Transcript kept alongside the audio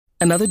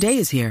Another day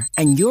is here,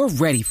 and you're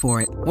ready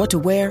for it. What to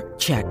wear?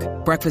 Check.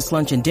 Breakfast,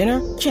 lunch, and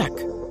dinner? Check.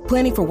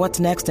 Planning for what's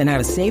next and how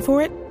to save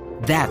for it?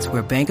 That's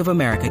where Bank of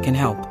America can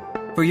help.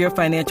 For your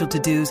financial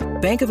to-dos,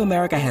 Bank of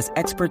America has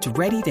experts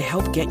ready to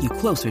help get you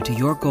closer to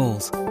your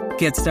goals.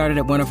 Get started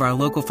at one of our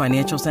local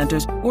financial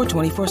centers or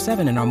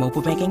 24/7 in our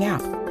mobile banking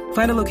app.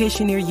 Find a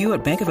location near you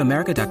at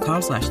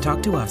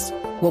bankofamerica.com/talktous.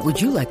 What would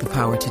you like the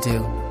power to do?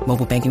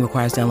 Mobile banking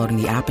requires downloading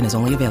the app and is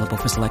only available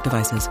for select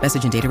devices.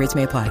 Message and data rates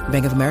may apply.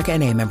 Bank of America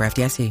NA, member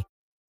FDIC.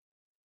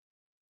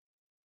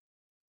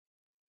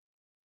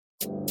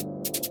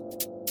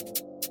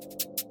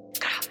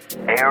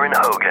 Aaron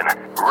Hogan,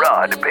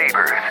 Rod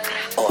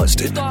Babers,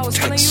 Austin,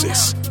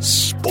 Texas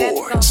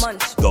Sports,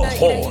 The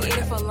Horn.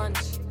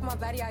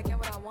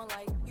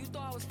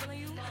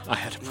 I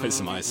had to play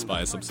some Ice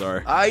Spice. I'm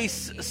sorry.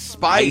 Ice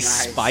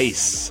Spice.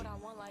 Spice.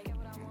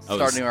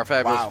 Starting our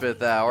fabulous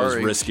fifth hour. It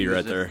was risky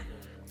right there.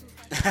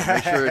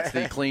 Make sure it's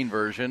the clean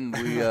version.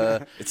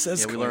 It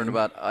says we learned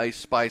about Ice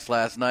Spice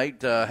last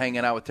night,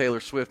 hanging out with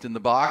Taylor Swift in the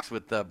box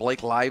with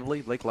Blake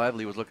Lively. Blake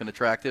Lively was looking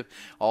attractive.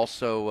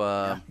 Also,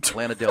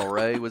 Lana Del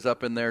Rey was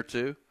up in there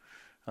too.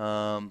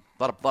 A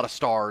lot of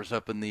stars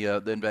up in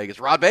in Vegas.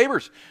 Rod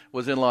Babers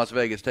was in Las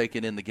Vegas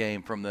taking in the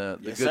game from the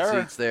good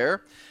seats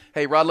there.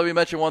 Hey, Rod, let me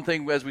mention one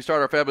thing as we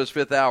start our fabulous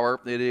fifth hour.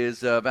 It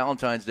is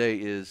Valentine's Day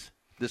is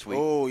this week.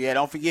 Oh, yeah,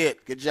 don't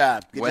forget. Good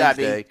job. Good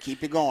Wednesday. job, B.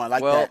 Keep it going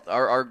like that. that.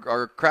 Well,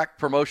 our crack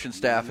promotion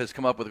staff has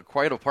come up with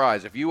quite a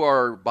prize. If you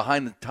are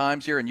behind the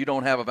times here and you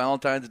don't have a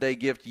Valentine's Day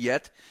gift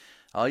yet,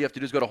 all you have to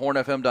do is go to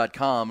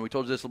hornfm.com. We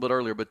told you this a little bit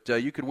earlier, but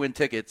you could win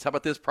tickets. How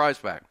about this prize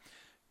pack?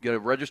 You got to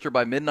register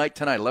by midnight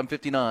tonight,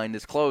 11:59.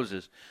 This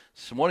closes.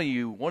 So one of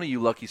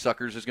you lucky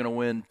suckers is going to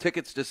win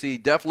tickets to see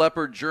Def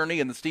Leppard, Journey,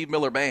 and the Steve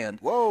Miller Band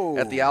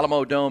at the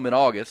Alamo Dome in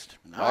August,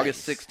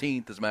 August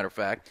 16th, as a matter of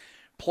fact,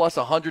 plus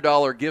a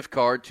 $100 gift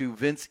card to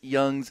Vince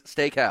Young's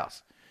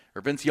Steakhouse.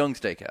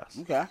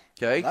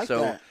 Okay. Like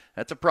so that.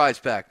 That's a prize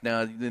pack.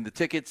 Now, the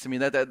tickets, I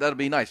mean, that'll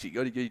be nice.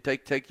 You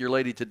take your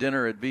lady to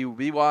dinner at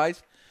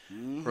BY's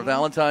for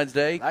Valentine's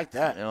Day. Like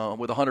that.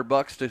 With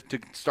 $100 to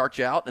start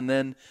you out, and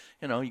then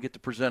you get to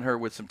present her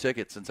with some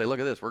tickets and say, look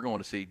at this, we're going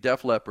to see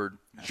Def Leppard,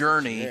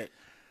 Journey,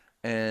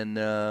 and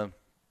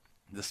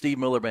the Steve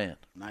Miller Band.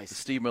 Nice. The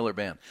Steve Miller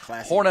Band.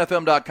 Classic.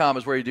 HornFM.com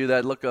is where you do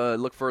that. Look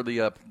for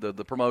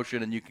the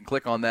promotion, and you can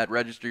click on that,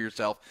 register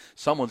yourself.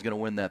 Someone's going to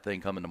win that thing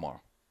coming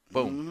tomorrow.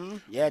 Boom. Mm-hmm.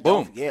 Yeah,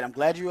 don't forget. I'm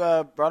glad you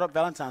brought up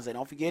Valentine's Day.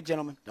 Don't forget,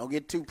 gentlemen. Don't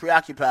get too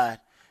preoccupied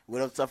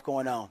with other stuff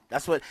going on.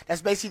 That's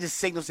basically the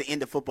signals the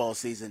end of football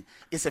season.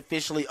 It's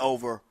officially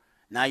over.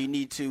 Now you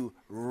need to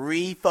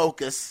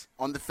refocus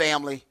on the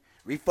family,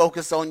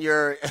 refocus on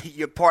your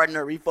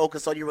partner,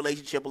 refocus on your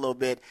relationship a little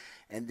bit,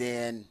 and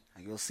then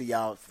you'll see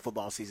y'all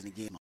football season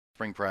again.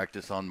 Spring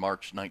practice on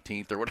March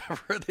 19th or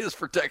whatever it is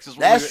for Texas.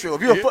 That's true.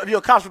 If you're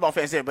a college football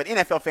fan, but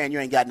NFL fan, you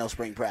ain't got no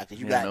spring practice.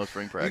 You got no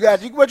spring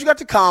practice. You got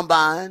the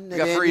combine. You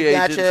got free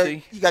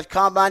agency. You got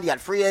combine. You got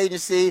free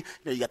agency.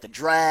 You got the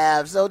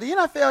draft. So the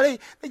NFL,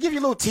 they give you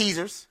little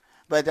teasers,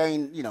 but they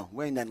ain't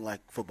we ain't nothing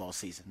like football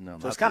season. No,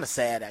 so it's kind of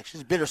sad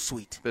actually. It's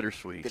bittersweet.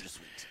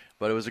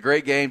 But it was a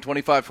great game.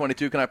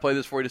 25-22. Can I play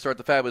this for you to start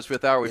the fabulous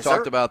fifth hour? We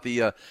talked about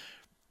the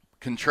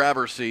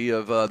controversy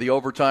of the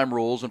overtime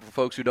rules, and for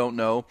folks who don't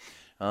know.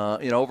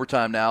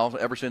 Overtime now,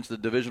 ever since the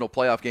divisional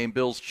playoff game,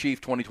 Bills-Chiefs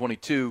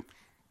 2022,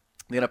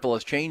 the NFL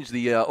has changed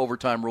the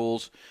overtime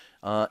rules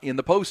in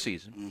the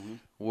postseason,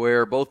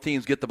 where both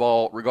teams get the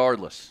ball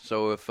regardless.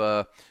 So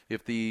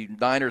if the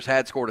Niners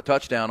had scored a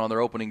touchdown on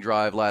their opening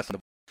drive last night,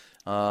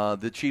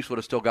 the Chiefs would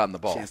have still gotten the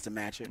ball. A chance to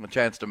match it. A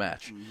chance to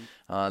match.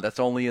 That's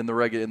only in the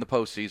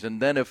postseason.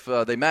 Then if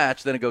they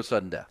match, then it goes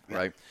sudden death,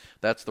 right?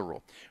 That's the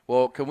rule.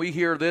 Well, can we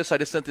hear this? I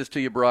just sent this to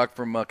you, Brock,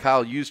 from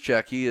Kyle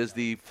Juszczyk. He is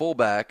the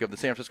fullback of the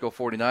San Francisco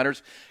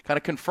 49ers, kind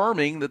of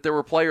confirming that there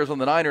were players on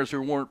the Niners who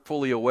weren't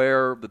fully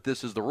aware that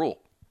this is the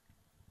rule.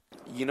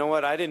 You know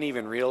what? I didn't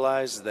even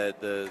realize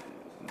that the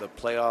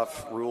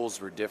playoff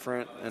rules were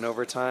different in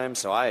overtime,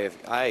 so I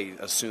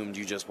assumed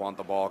you just want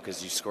the ball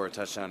because you score a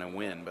touchdown and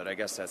win, but I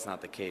guess that's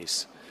not the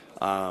case.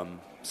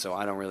 So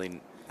I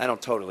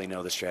don't totally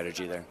know the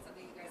strategy there.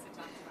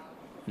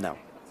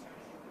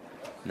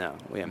 No,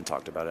 we haven't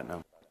talked about it,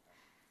 no.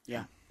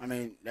 Yeah, I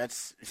mean,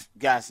 that's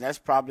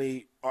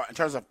probably, or in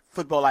terms of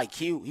football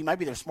IQ, he might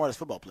be their smartest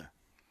football player.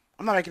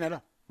 I'm not making that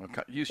up.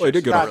 He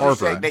did go to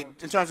Harvard.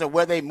 In terms of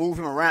where they move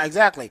him around,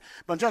 exactly.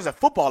 But in terms of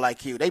football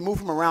IQ, they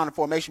move him around in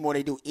formation more than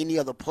they do any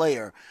other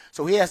player.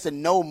 So he has to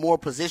know more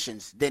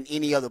positions than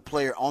any other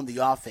player on the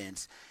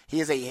offense. He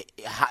is a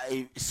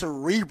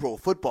cerebral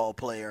football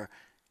player.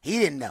 He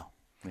didn't know.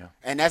 Yeah.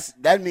 And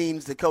that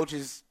means the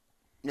coaches,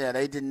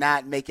 they did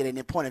not make it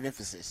a point of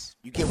emphasis.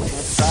 You get what you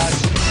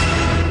emphasize?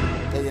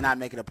 They did not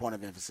make it a point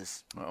of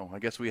emphasis. Oh, I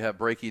guess we have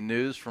breaking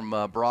news from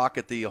Brock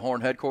at the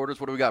Horn headquarters.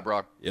 What do we got,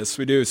 Brock? Yes,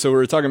 we do. So we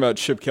were talking about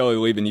Chip Kelly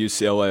leaving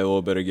UCLA a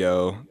little bit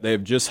ago. They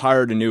have just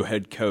hired a new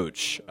head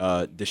coach,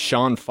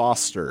 Deshaun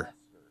Foster.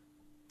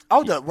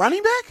 Oh, the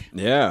running back?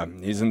 Yeah,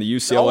 he's in the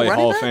UCLA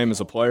Hall of Fame as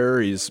a player.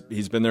 He's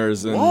been there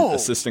as an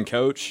assistant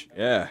coach.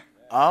 Yeah.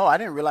 Oh, I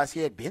didn't realize he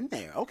had been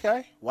there.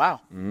 Okay.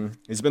 Wow.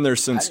 He's been there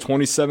since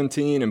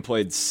 2017 and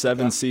played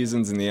 7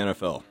 seasons in the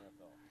NFL.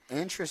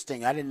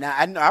 Interesting. I did not.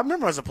 I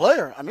remember as a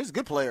player. I mean, he's a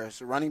good player.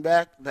 As a running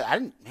back, but I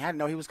didn't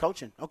know he was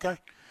coaching. Okay.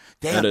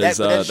 Damn, that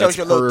shows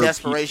you a little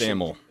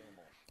desperation.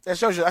 That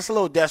shows you that's a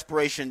little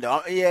desperation,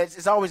 though. Yeah,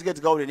 it's always good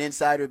to go to an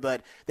insider,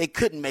 but they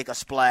couldn't make a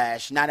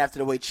splash, not after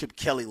the way Chip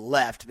Kelly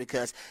left,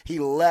 because he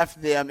left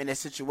them in a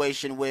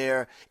situation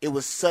where it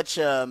was such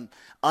an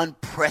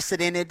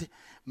unprecedented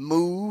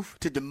move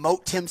to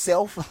demote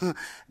himself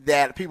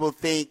that people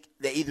think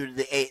that either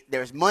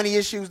there's money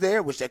issues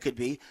there, which that could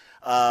be,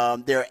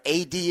 there are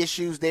AD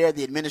issues there,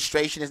 the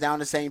administration is now on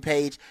the same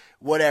page,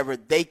 whatever.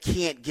 They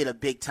can't get a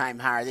big-time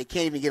hire. They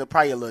can't even get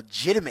probably a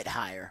legitimate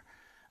hire.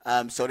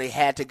 So they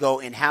had to go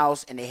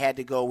in-house, and they had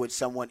to go with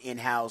someone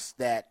in-house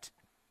that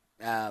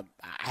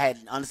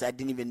honestly, I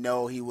didn't even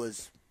know he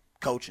was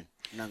coaching.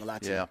 I'm not going to lie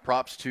to you. Yeah,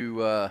 props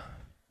to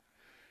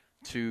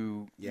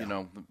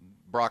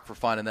Brock for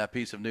finding that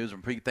piece of news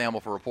and Pete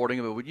Thamel for reporting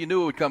it. But you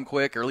knew it would come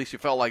quick, or at least you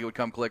felt like it would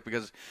come quick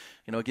because,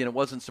 again, it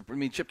wasn't – I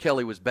mean, Chip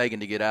Kelly was begging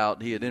to get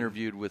out. He had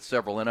interviewed with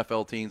several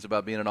NFL teams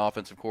about being an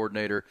offensive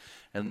coordinator.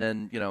 And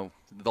then,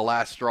 the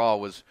last straw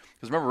was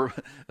 – because remember,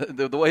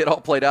 the way it all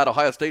played out,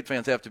 Ohio State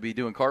fans have to be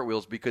doing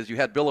cartwheels because you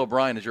had Bill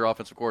O'Brien as your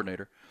offensive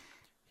coordinator,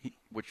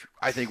 which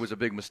I think was a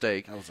big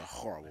mistake. That was a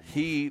horrible move.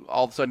 He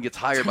all of a sudden gets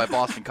hired by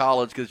Boston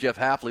College because Jeff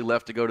Hafley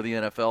left to go to the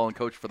NFL and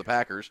coach for the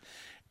Packers.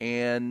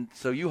 And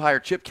so you hire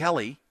Chip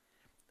Kelly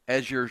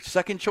as your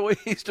second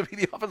choice to be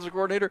the offensive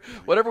coordinator.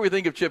 Whatever we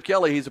think of Chip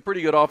Kelly, he's a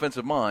pretty good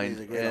offensive mind.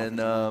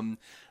 And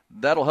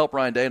that'll help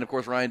Ryan Day. And, of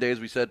course, Ryan Day,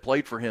 as we said,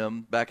 played for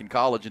him back in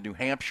college in New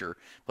Hampshire,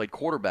 played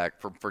quarterback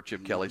for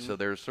Chip Kelly. So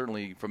there's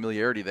certainly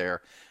familiarity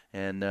there.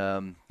 And,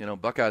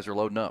 Buckeyes are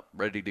loading up,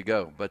 ready to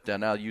go. But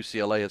now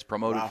UCLA has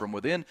promoted from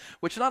within,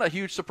 which is not a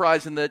huge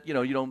surprise in that,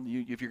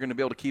 if you're going to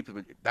be able to keep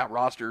that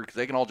roster, because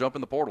they can all jump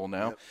in the portal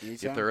now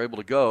if they're able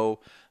to go.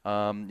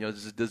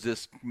 Does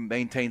this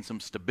maintain some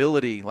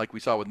stability like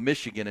we saw with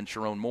Michigan and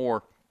Sharon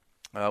Moore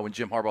when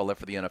Jim Harbaugh left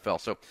for the NFL?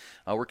 So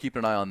we're keeping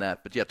an eye on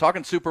that. But,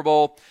 talking Super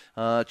Bowl,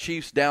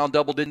 Chiefs down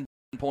double-digit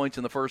points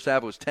in the first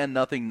half. It was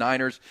 10-0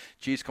 Niners.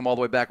 Chiefs come all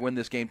the way back, win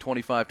this game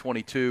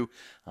 25-22.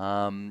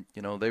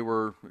 They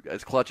were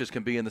as clutch as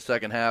can be in the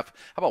second half.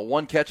 How about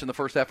one catch in the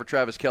first half for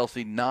Travis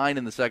Kelce, 9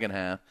 in the second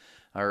half,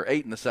 or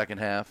 8 in the second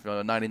half,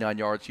 99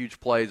 yards, huge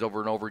plays over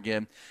and over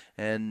again.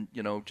 And,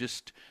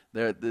 just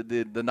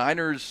the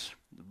Niners'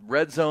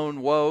 red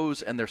zone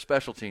woes and their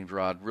special teams,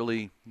 Rod,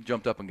 really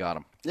jumped up and got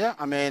them. Yeah,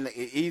 I mean,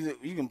 either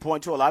you can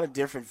point to a lot of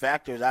different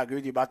factors. I agree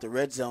with you about the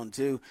red zone,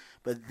 too.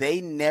 But they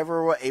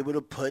never were able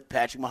to put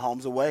Patrick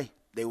Mahomes away.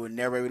 They were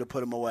never able to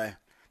put him away.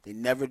 They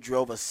never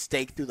drove a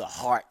stake through the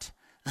heart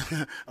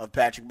of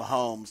Patrick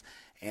Mahomes.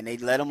 And they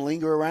let him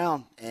linger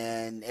around.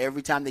 And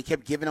every time they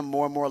kept giving him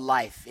more and more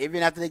life.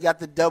 Even after they got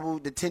the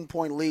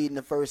 10-point lead in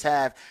the first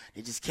half,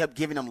 they just kept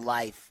giving him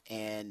life.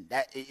 And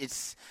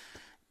that's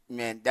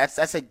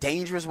a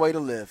dangerous way to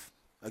live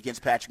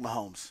against Patrick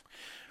Mahomes.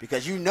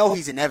 Because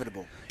he's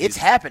inevitable. It's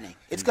happening.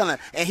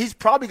 And he's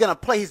probably gonna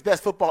play his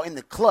best football in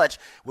the clutch.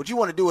 What you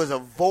want to do is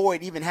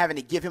avoid even having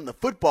to give him the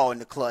football in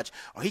the clutch,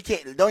 or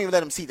don't even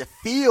let him see the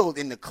field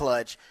in the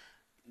clutch.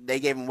 They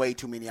gave him way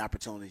too many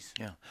opportunities.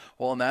 Yeah.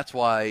 Well, and that's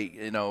why,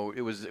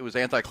 it was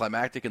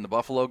anticlimactic in the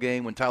Buffalo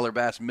game when Tyler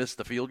Bass missed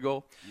the field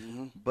goal.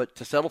 Mm-hmm. But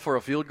to settle for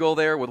a field goal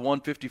there with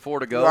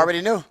 1:54 to go. You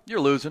already knew. You're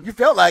losing. You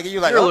felt like it.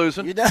 You're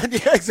losing. You're done.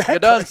 Yeah, exactly. You're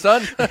done,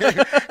 son.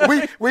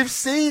 We've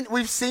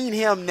seen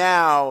him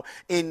now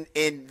in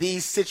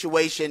these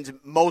situations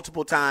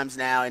multiple times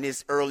now in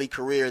his early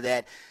career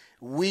that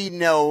we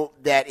know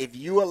that if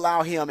you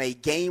allow him a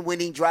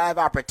game-winning drive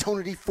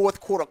opportunity, fourth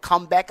quarter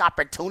comeback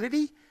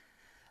opportunity,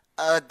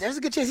 there's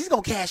a good chance he's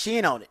going to cash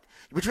in on it.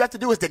 What you have to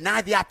do is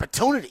deny the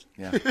opportunity.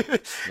 Yeah.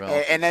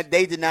 and that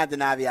they did not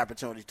deny the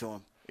opportunity to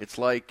him. It's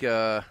like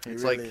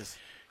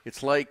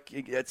It's like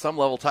at some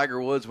level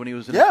Tiger Woods when he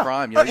was in his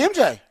prime.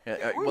 MJ.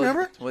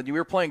 Remember? When you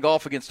were playing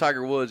golf against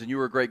Tiger Woods and you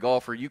were a great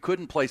golfer, you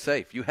couldn't play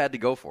safe. You had to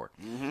go for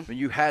it. Mm-hmm. I mean,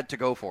 you had to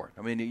go for it.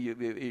 I mean,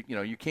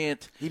 you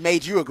can't. He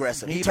made you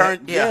aggressive. He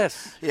turned.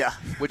 Yes. Yeah.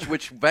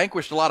 Which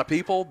vanquished a lot of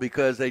people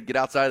because they'd get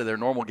outside of their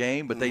normal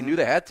game, but they knew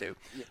they had to.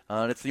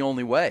 And it's the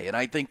only way. And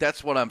I think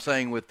that's what I'm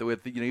saying with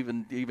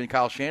even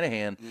Kyle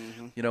Shanahan.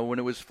 Mm-hmm. When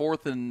it was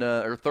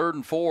 3rd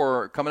and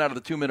 4 coming out of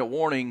the 2-minute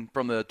warning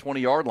from the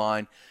 20-yard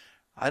line.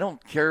 I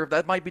don't care if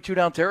that might be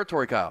 2-down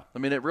territory, Kyle. I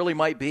mean, it really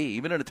might be.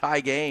 Even in a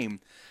tie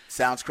game.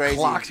 Sounds crazy.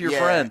 Clock's your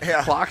friend.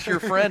 Yeah. Clock's your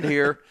friend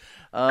here.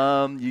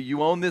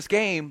 You own this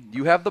game.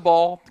 You have the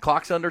ball. The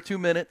clock's under 2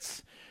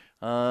 minutes.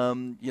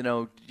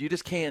 You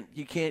just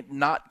can't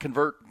not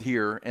convert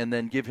here and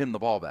then give him the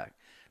ball back.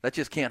 That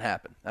just can't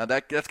happen.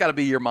 That's got to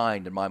be your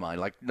mind in my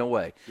mind. Like, no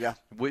way. Yeah.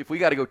 If we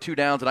got to go 2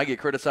 downs and I get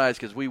criticized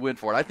because we went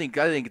for it, I think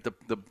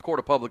the court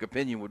of public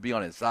opinion would be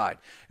on his side.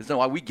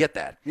 We get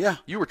that. Yeah.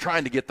 You were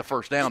trying to get the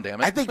first down, damn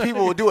it. I think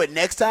people will do it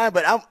next time,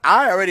 but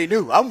I already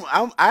knew.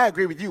 I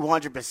agree with you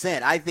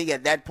 100%. I think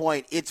at that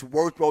point it's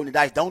worth rolling the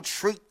dice. Don't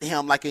treat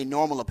him like a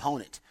normal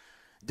opponent.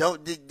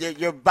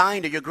 Your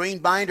binder, your green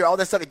binder, all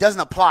that stuff, it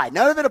doesn't apply.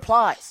 None of it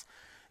applies.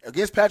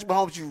 Against Patrick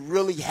Mahomes, you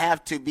really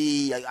have to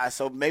be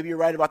so maybe you're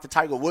right about the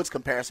Tiger Woods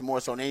comparison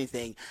more so than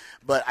anything.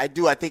 But I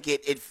think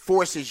it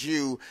forces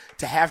you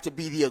to have to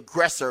be the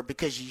aggressor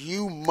because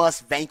you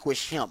must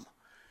vanquish him.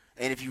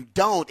 And if you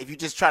don't, if you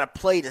just try to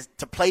play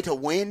to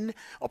win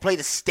or play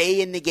to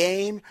stay in the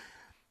game,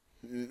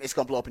 it's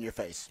going to blow up in your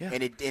face. Yeah.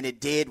 And it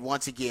did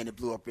once again. It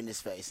blew up in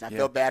his face. And I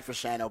felt bad for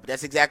Shano, but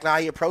that's exactly how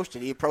he approached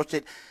it. He approached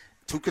it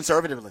too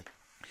conservatively.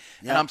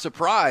 Yeah. And I'm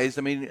surprised.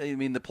 I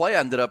mean, the play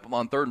ended up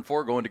on 3rd and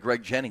 4 going to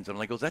Greg Jennings. I'm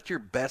like, is that your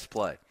best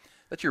play?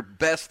 That's your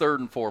best 3rd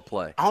and 4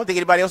 play. I don't think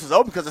anybody else was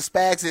open because of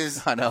Spags.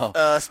 I know.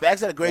 Spags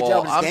had a great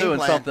job with his game plan. I'm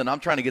doing something.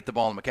 I'm trying to get the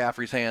ball in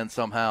McCaffrey's hands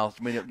somehow.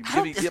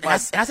 I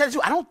said it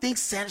too. I don't think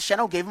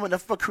Shano gave him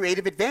enough of a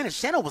creative advantage.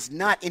 Shano was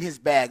not in his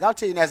bag. I'll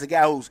tell you, as a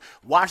guy who's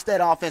watched that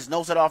offense,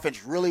 knows that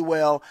offense really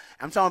well,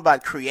 I'm talking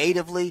about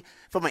creatively.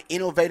 From an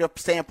innovative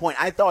standpoint,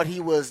 I thought he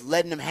was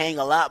letting him hang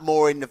a lot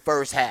more in the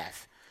first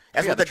half.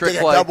 That's what the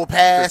double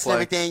pass and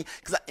everything.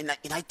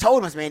 And I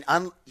told him,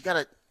 man, you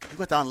got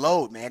to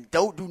unload, man.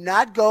 Do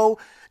not,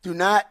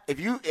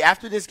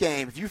 after this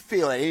game, if you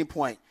feel at any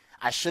point,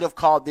 I should have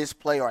called this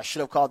play or I should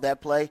have called that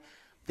play,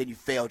 then you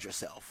failed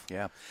yourself.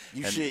 Yeah.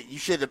 You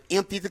should have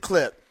emptied the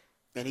clip,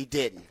 and he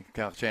didn't.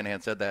 Kyle Shanahan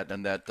said that,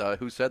 and that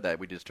who said that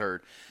we just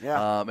heard.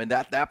 Yeah. And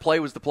that play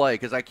was the play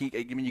because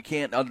you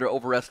can't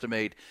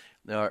overestimate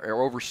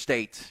or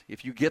overstate.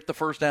 If you get the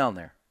first down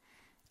there,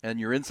 and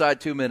you're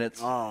inside 2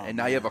 minutes, and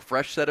now you have a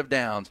fresh set of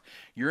downs,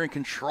 you're in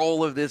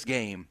control of this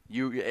game.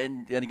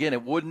 And again,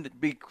 it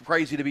wouldn't be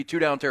crazy to be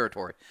 2-down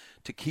territory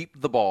to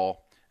keep the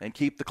ball and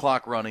keep the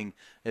clock running.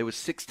 It was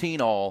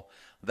 16-all.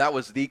 That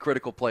was the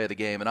critical play of the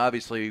game. And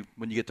obviously,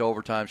 when you get to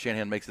overtime,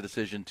 Shanahan makes the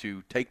decision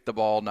to take the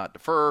ball, not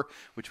defer,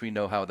 which we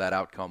know how that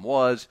outcome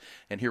was.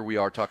 And here we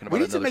are talking about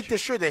we need to make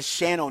sure that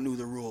Shano knew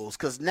the rules,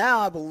 because now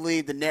I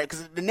believe the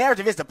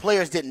narrative is the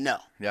players didn't know.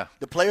 Yeah.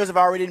 The players have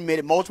already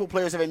admitted, multiple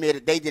players have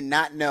admitted they did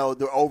not know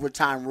the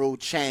overtime rule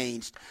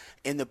changed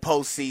in the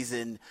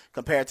postseason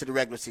compared to the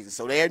regular season.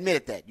 So they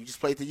admitted that. You just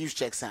played the use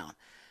check sound.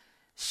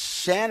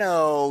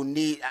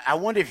 I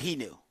wonder if he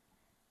knew.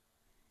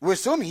 We're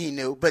assuming he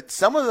knew, but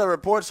some of the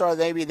reports are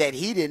maybe that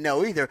he didn't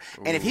know either.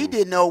 Ooh. And if he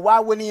didn't know, why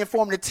wouldn't he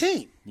inform the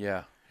team?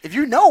 Yeah. If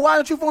you know, why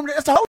don't you inform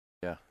that's the whole.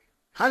 Yeah.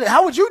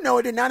 How would you know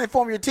it did not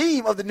inform your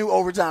team of the new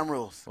overtime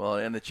rules? Well,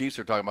 and the Chiefs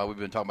are talking about, we've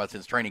been talking about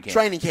since training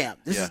camp.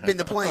 This has been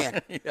the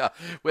plan. Yeah.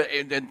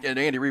 And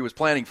Andy Reid was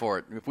planning for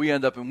it. If we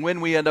end up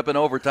in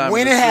overtime,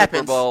 when it happens,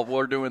 Super Bowl,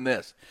 we're doing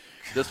this.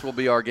 This will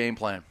be our game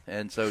plan.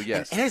 And so,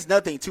 yes. And here's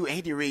another thing, too,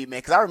 Andy Reid, man,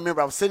 because I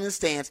remember I was sitting in the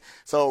stands,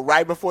 so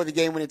right before the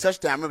game winning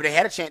touchdown, I remember they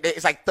had a chance.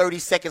 It's like 30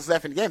 seconds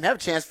left in the game. They have a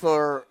chance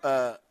for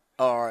but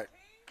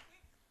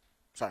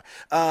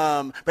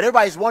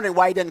everybody's wondering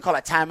why he doesn't call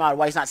a timeout,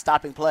 why he's not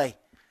stopping play.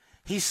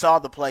 He saw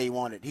the play he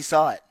wanted. He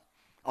saw it.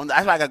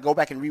 That's why I got to go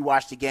back and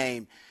rewatch the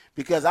game,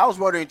 because I was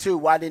wondering, too,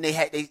 why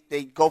didn't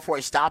they go for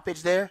a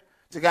stoppage there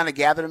to kind of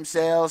gather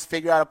themselves,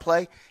 figure out a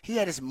play. He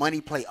had his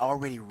money play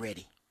already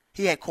ready.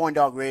 He had corn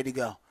dog ready to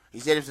go. He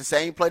said it was the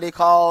same play they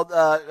called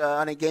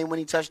on a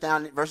game-winning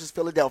touchdown versus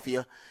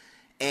Philadelphia.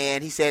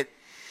 And he said,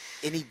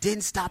 and he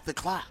didn't stop the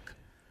clock.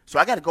 So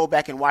I got to go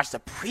back and watch the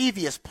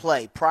previous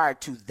play prior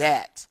to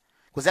that.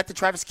 Was that the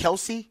Travis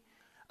Kelce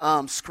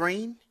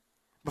screen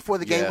before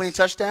the game-winning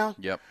touchdown?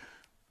 Yep.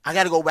 I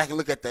got to go back and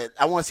look at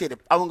I want to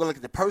look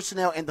at the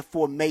personnel and the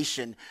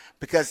formation,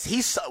 because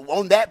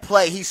on that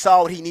play he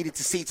saw what he needed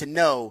to see to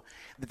know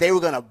that they were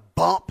going to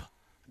bump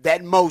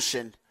that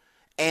motion.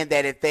 And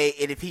that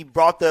if he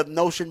brought the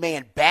notion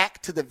man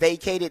back to the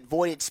vacated,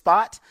 voided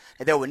spot,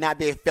 that there would not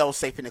be a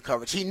fail-safe in the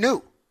coverage. He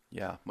knew.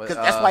 Yeah. Because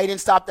that's why he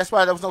didn't stop. That's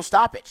why there was no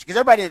stoppage. Because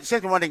everybody in the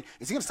second wondering,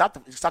 is he going to stop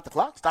the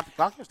clock? Stop the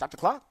clock? Stop the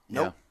clock?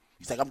 No. Nope.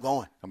 He's like, I'm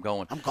going.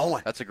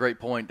 That's a great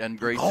point, and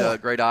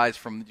great eyes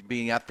from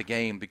being at the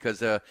game,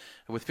 because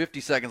with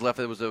 50 seconds left,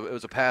 it was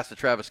a pass to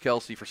Travis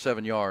Kelce for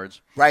 7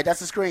 yards. Right,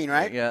 that's the screen,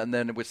 right? Yeah, and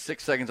then with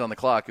 6 seconds on the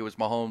clock, it was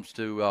Mahomes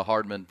to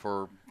Hardman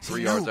for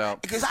 3 yards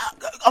out. Because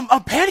I'm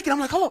panicking. I'm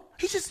like, hold up,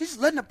 he's just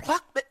letting the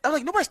clock. I'm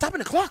like, nobody's stopping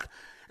the clock,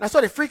 and I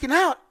started freaking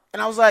out.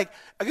 And I was like,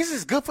 I guess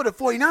it's good for the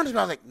 49ers. But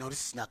I was like, no,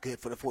 this is not good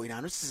for the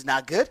 49ers. This is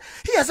not good.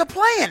 He has a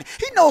plan.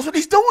 He knows what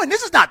he's doing.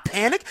 This is not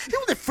panic. He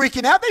wasn't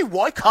freaking out. They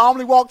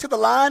calmly walked to the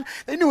line.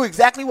 They knew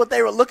exactly what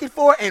they were looking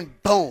for,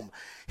 and boom.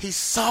 He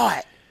saw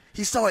it.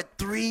 He saw it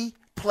 3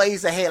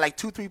 plays ahead, like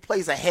 2-3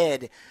 plays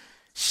ahead.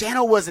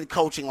 Shano wasn't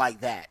coaching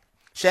like that.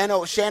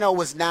 Shano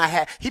was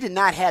not he did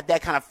not have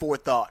that kind of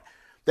forethought.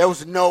 There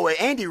was no way.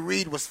 Andy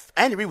Reid was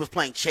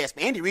playing chess.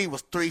 Andy Reid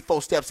was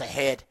 3-4 steps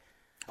ahead.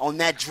 On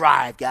that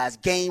drive, guys,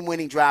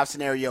 game-winning drive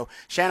scenario,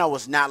 Shano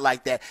was not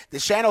like that. The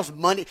Shano's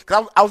money,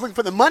 because I was looking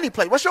for the money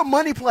play. What's your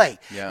money play?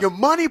 Yeah. Your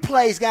money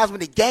plays, guys,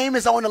 when the game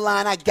is on the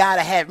line, I got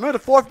to have. Remember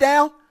the 4th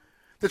down?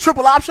 The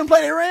triple option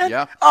play they ran?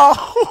 Yeah.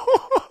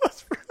 Oh,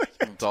 that's brilliant.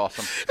 That's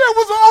awesome. That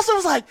was awesome. It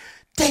was like,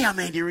 damn,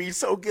 Andy Reid's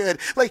so good.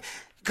 Like,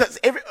 because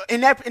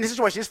in the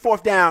situation, it's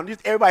 4th down,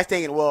 everybody's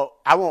thinking, well,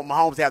 I want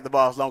Mahomes to have the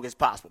ball as long as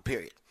possible,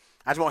 period.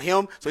 I just want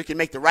him so he can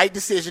make the right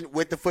decision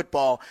with the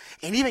football.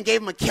 And even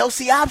gave him a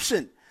Kelsey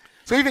option.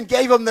 So even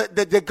gave him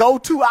the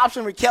go-to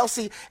option with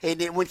Kelsey, and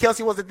then when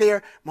Kelsey wasn't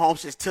there,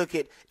 Mahomes just took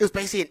it. It was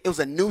basically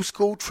a new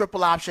school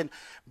triple option,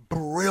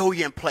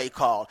 brilliant play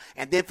call.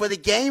 And then for the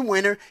game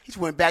winner, he just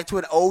went back to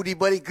an oldie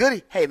buddy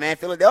goodie. Hey man,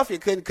 Philadelphia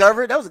couldn't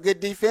cover it. That was a good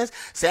defense.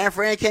 San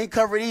Fran can't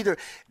cover it either.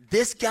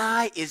 This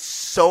guy is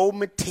so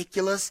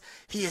meticulous.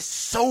 He is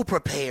so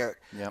prepared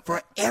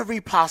for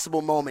every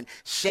possible moment.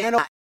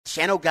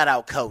 Shano got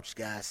out-coached,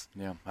 guys.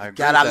 Yeah, I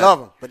agree with I that.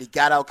 love him, but he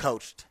got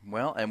out-coached.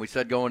 Well, and we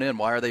said going in,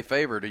 why are they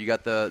favored? You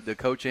got the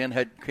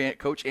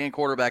coach and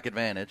quarterback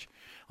advantage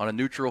on a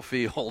neutral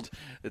field.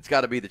 It's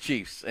got to be the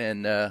Chiefs,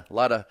 and a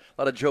lot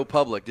of Joe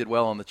Public did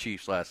well on the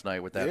Chiefs last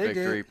night with that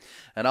victory.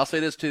 And I'll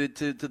say this to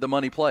the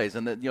money plays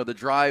and the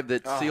drive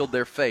that sealed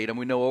their fate. And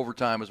we know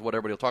overtime is what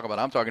everybody will talk about.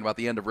 I'm talking about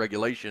the end of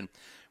regulation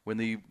when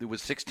it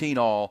was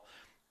 16-all.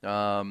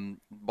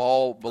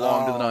 Ball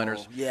belonged to the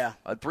Niners. Yeah.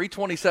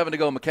 3:27 to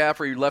go.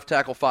 McCaffrey left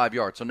tackle 5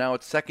 yards. So now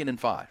it's 2nd and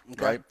 5.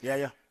 Okay. Right?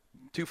 Yeah.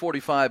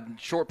 2:45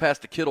 short pass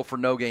to Kittle for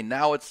no gain.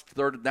 Now it's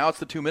the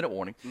 2-minute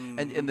warning.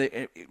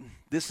 And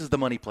this is the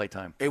money play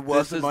time. It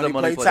was this the is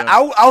money play time.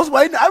 I was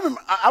waiting.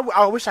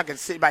 I wish I could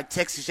sit by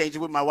text exchange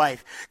with my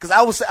wife because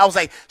I was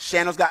like,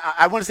 Shannon's got.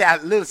 I want to say I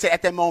literally said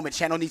at that moment,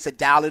 Shannon needs to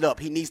dial it up.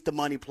 He needs the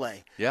money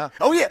play. Yeah.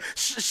 Oh yeah,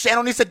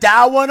 Shannon needs to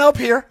dial one up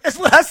here. That's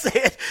what I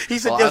said. He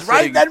said just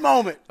right at that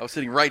moment. I was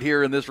sitting right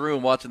here in this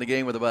room watching the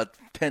game with about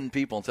 10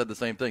 people and said the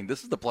same thing.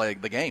 This is the play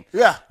of the game.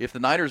 Yeah. If the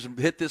Niners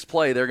hit this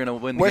play, they're going to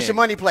win the Where's game. your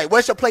money play?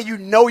 Where's your play? You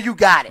know you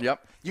got it.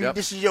 Yep.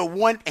 This is your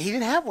one. And he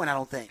didn't have one, I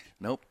don't think.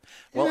 Nope.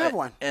 He didn't have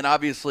one. And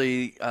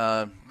obviously,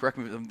 correct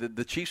me,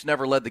 the Chiefs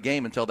never led the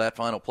game until that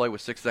final play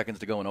with 6 seconds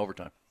to go in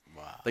overtime.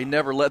 Wow. They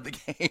never led the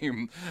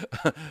game.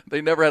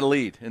 They never had a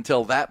lead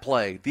until that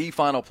play, the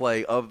final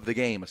play of the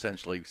game,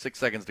 essentially, 6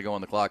 seconds to go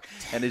on the clock.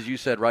 And as you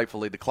said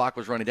rightfully, the clock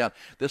was running down.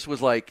 This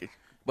was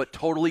but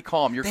totally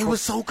calm. They were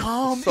so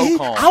calm.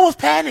 Calm. I was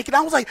panicking. I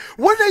was like,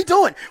 what are they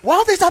doing? Why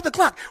don't they stop the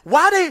clock?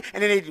 And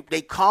then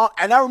they calm.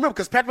 And I remember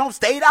because Patrick Mahomes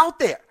stayed out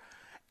there.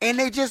 And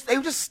they were just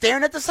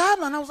staring at the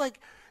sideline. I was like,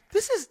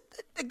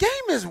 the game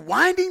is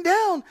winding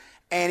down.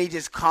 And he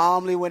just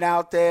calmly went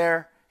out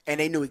there, and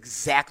they knew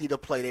exactly the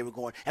play they were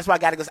going. That's why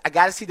I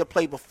got to see the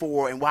play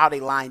before and how they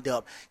lined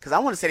up, because I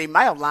want to say they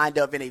might have lined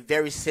up in a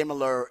very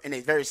similar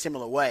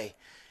way.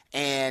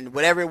 And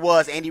whatever it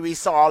was, Andy Reid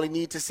saw all he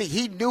needed to see.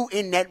 He knew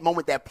in that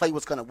moment that play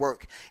was going to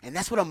work, and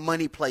that's what a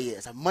money play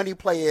is. A money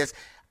play is,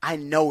 I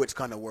know it's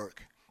going to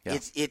work. Yeah.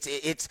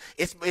 It's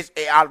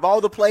out of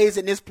all the plays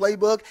in this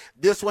playbook,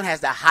 this one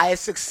has the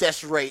highest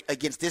success rate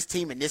against this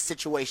team in this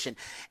situation.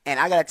 And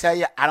I got to tell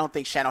you, I don't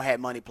think Shannon had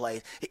money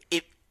plays.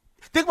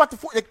 Think about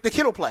the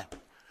Kittle play,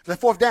 the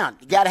 4th down.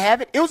 You got to have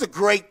it. It was a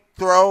great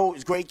throw. It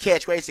was a great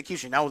catch, great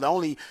execution. That was the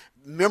only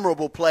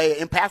memorable play,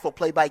 impactful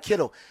play by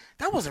Kittle.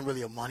 That wasn't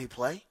really a money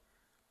play.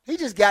 He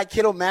just got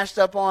Kittle matched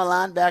up on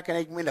linebacker and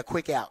they went a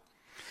quick out.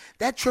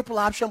 That triple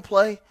option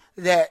play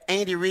that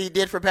Andy Reid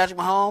did for Patrick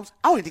Mahomes,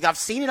 I don't even think I've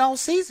seen it all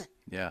season.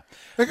 Yeah.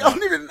 I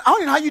don't even know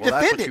how you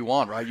defend that's what it. you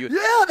want, right?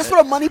 That's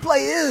what a money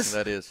play is.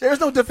 That is. There's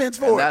no defense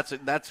for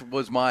it. That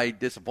was my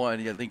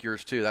disappointment. I think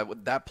yours too.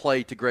 That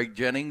play to Greg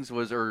Jennings to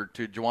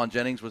Juwan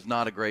Jennings was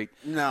not a great.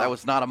 No. That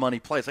was not a money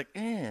play. It's like,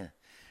 right?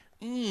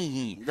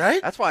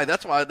 That's why.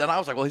 Then I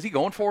was like, well, is he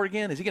going for it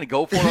again? Is he going to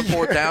go for it on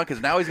 4th down? Because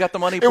now he's got the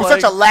money play. It was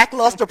such a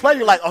lackluster play.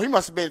 You're like, oh, he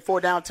must have been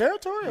 4th down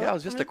territory. Yeah, it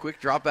was just a quick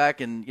drop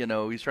back, and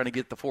he's trying to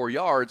get the 4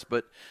 yards,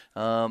 but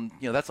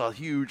that's a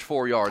huge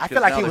 4 yards. I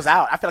feel like he was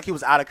out. I feel like he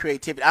was out of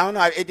creativity. I don't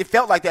know. It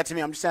felt like that to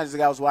me. I'm just saying, as the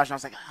guy was watching, I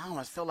was like, I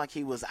almost felt like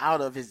he was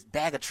out of his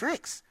bag of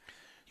tricks.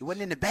 He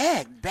wasn't in the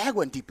bag. The bag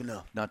wasn't deep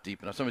enough. Not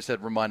deep enough.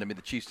 Somebody reminded me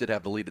the Chiefs did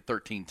have the lead at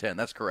 13-10.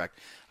 That's correct.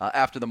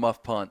 After the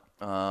muff punt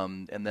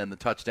and then the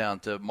touchdown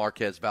to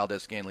Marquez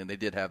Valdez-Scantling, they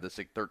did have the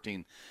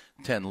 13-10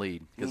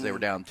 lead because they were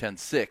down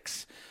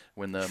 10-6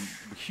 when the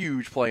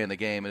huge play in the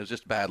game. It was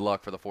just bad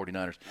luck for the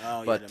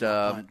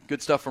 49ers.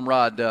 Good stuff from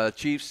Rod.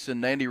 Chiefs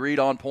and Andy Reid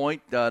on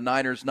point.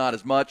 Niners not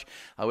as much.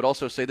 I would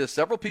also say this.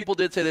 Several people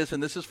did say this,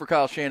 and this is for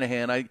Kyle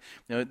Shanahan.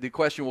 The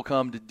question will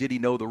come, did he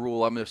know the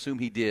rule? I'm going to assume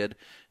he did.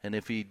 And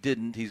if he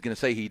didn't, he's going to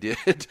say he did.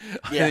 Yeah,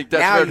 I think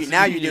that's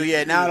now you do.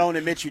 Yeah, now don't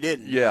admit you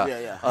didn't.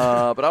 Yeah.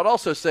 But I'd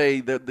also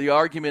say that the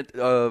argument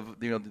of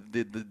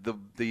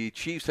the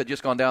Chiefs had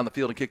just gone down the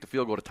field and kicked a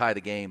field goal to tie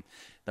the game.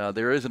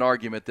 There is an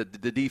argument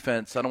that the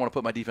defense. I don't want to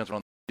put my defense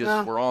on.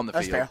 We're on the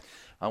field. Fair.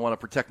 I want to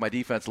protect my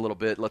defense a little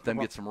bit, let them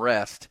get some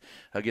rest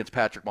against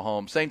Patrick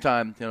Mahomes. Same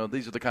time,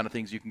 these are the kind of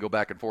things you can go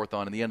back and forth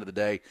on. In the end of the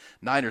day,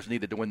 Niners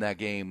needed to win that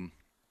game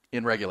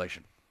in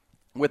regulation.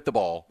 With the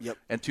ball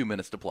and 2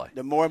 minutes to play.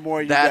 The more and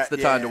more that's the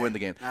time to win the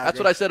game. That's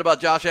what I said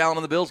about Josh Allen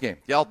and the Bills game.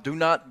 Y'all do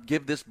not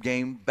give this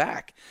game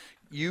back.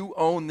 You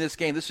own this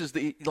game. This is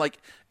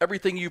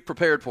everything you've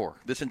prepared for.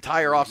 This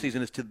entire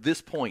offseason is to this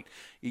point.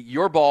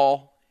 Your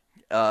ball,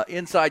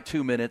 inside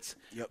 2 minutes.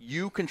 Yep.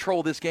 You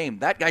control this game.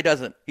 That guy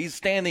doesn't. He's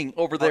standing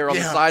over there on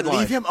the sideline.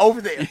 Leave him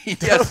over there.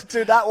 Yes.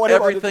 Do not want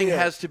him Everything on the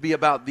has to be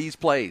about these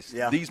plays,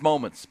 Yeah. these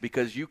moments,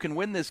 because you can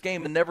win this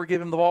game and never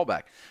give him the ball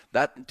back.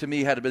 That, to me,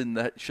 should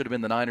have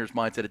been the Niners'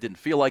 mindset. It didn't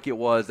feel like it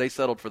was. They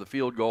settled for the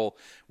field goal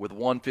with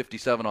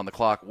 1:57 on the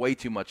clock, way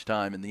too much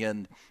time. In the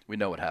end, we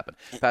know what happened.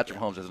 Patrick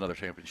Mahomes has another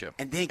championship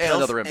And then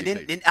another MVP.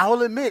 And then I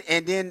will admit,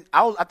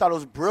 I thought it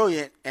was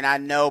brilliant, and I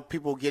know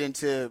people get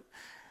into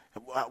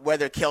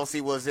whether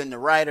Kelsey was in the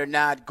right or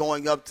not,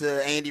 going up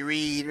to Andy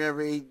Reid.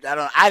 Remember,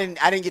 I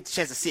didn't get the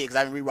chance to see it because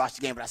I didn't rewatch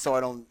the game, but I saw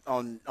it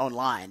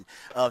online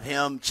of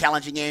him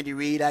challenging Andy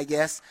Reid, I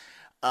guess.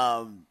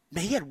 Man,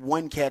 he had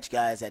one catch,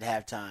 guys, at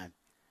halftime.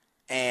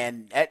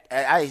 And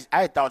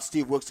I thought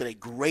Steve Wilkes did a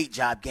great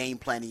job game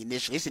planning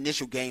initially. His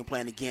initial game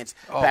plan against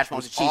Patrick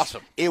Mahomes and Chiefs,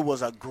 awesome. It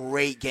was a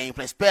great game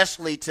plan,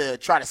 especially to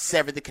try to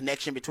sever the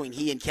connection between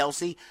he and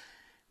Kelsey.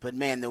 But,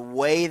 man, the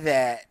way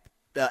that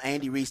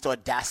Andy Reid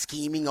started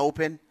scheming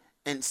open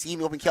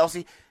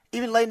Kelsey,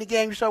 even late in the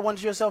game, you start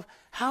wondering to yourself,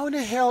 how in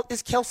the hell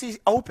is Kelsey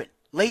open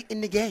late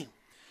in the game?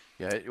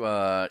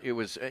 Yeah, it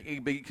was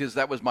because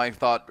that was my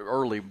thought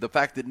early. The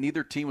fact that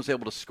neither team was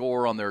able to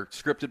score on their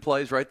scripted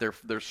plays, right?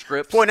 Their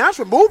scripts. Boy, now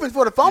we're moving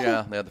for the fumble.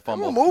 Yeah, they had the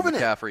fumble. We're moving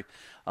McCaffrey.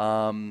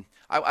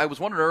 I was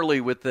wondering early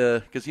with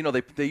because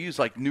they use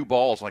like new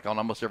balls like on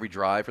almost every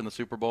drive in the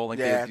Super Bowl. Like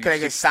because they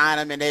can sign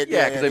them and they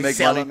make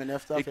sell money. them and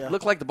that stuff. It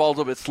looked like the ball's a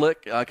little bit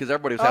slick because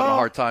everybody was having a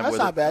hard time that's with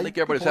not it. bad. I think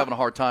everybody was having a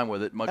hard time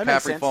with it. makes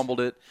McCaffrey sense. fumbled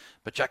it.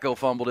 Pacheco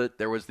fumbled it.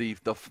 There was the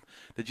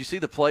did you see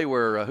the play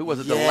where who was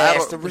it?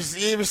 Yes, the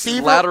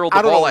receiver lateral the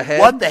I don't ball know ahead.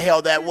 what the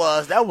hell that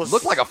was. That was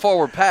Looked like a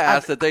forward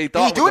pass that they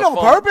thought Did he do was it a on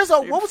fumble. purpose?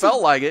 Or what was it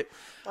felt it? like it.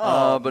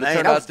 Oh, But man, it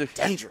turned that out was to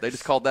dangerous. They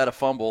just called that a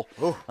fumble.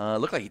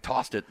 Looked like he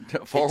tossed it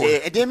forward.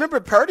 And then remember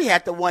Purdy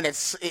had the one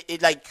that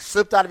it like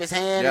slipped out of his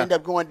hand, ended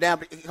up going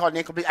down. He called an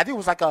incomplete. I think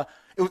it was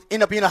it would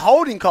end up being a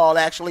holding call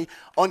actually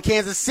on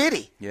Kansas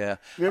City. Yeah,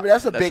 remember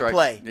that's a big right.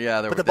 play.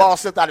 Yeah, but the ball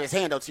slipped out of his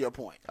hand. Though, to your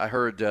point, I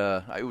heard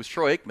it was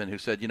Troy Aikman who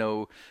said,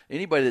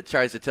 anybody that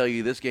tries to tell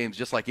you this game's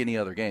just like any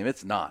other game,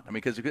 it's not. I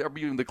mean, because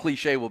the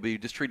cliche will be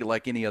just treat it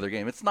like any other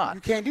game. It's not.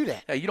 You can't do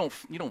that. Yeah, you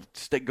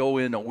don't go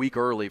in a week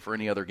early for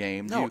any other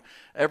game. No.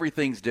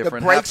 Everything's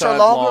different. The breaks are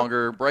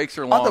longer. Breaks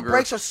are longer. Oh, the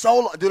breaks are so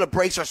long. Dude, the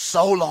breaks are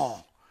so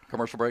long.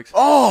 Commercial breaks?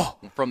 Oh.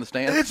 From the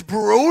stands? It's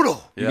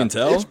brutal. You can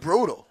tell? It's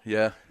brutal.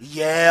 Yeah.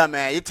 Yeah,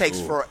 man. It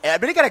takes forever. But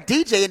they got a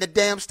DJ in the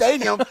damn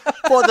stadium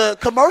for the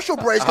commercial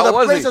breaks How because the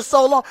was breaks he? are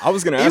so long. I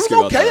was going to ask He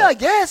you was about okay, that. I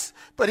guess.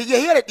 But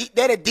they had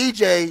a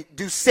DJ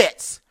do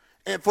sets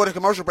for the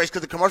commercial breaks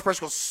because the commercial breaks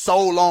go so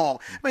long.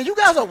 Man, you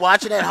guys are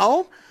watching at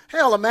home.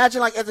 Hell,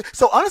 imagine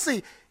so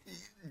honestly,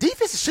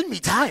 defenses shouldn't be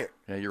tired.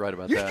 Yeah, you're right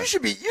about You that.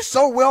 should be. You're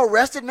so well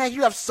rested, man.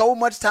 You have so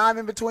much time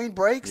in between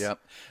breaks. Yep,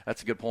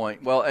 that's a good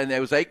point. Well, and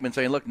it was Aikman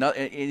saying, look,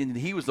 and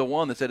he was the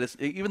one that said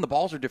even the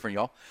balls are different,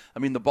 y'all. I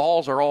mean, the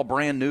balls are all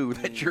brand new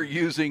that you're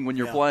using when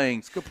you're playing.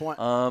 That's a good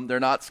point.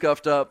 They're not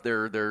scuffed up.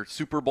 They're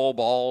Super Bowl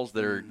balls.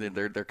 They're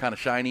kind of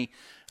shiny,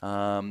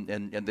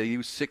 and they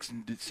use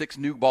six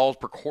new balls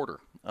per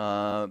quarter.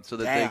 So that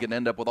they can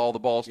end up with all the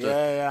balls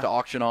to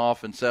auction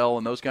off and sell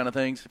and those kind of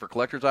things for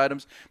collector's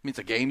items. I mean, it's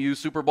a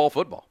game-used Super Bowl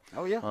football.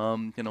 Oh, yeah.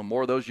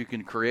 More of those you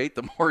can create,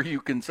 the more you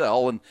can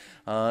sell, and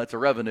it's a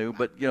revenue.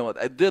 But,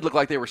 it did look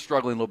like they were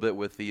struggling a little bit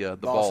with the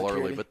ball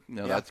security. early.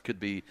 But, that could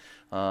be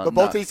But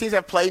both these teams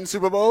have played in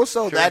Super Bowls,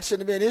 so Sure. that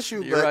shouldn't have been an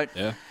issue. You're right.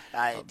 Yeah.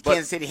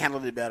 Kansas City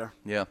handled it better.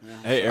 Yeah.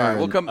 Hey, All right, Aaron.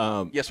 we'll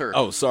come. Yes, sir.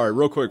 Oh, sorry.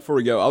 Real quick before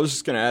we go, I was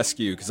just going to ask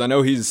you because I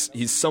know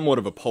he's somewhat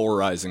of a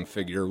polarizing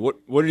figure. What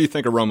did you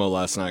think of Romo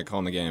last night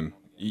calling the game?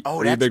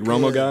 Are you a big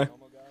Romo guy?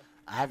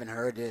 I haven't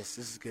heard this.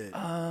 This is good.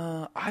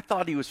 I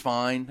thought he was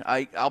fine.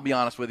 I'll be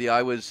honest with you.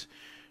 I was,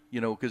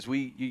 because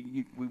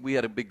we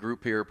had a big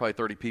group here, probably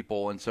 30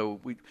 people, and so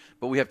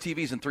we have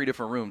TVs in 3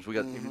 different rooms. We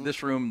got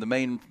this room, the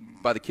main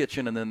by the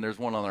kitchen, and then there's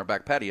one on our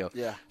back patio.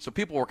 Yeah. So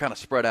people were kind of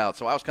spread out.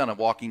 So I was kind of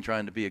walking,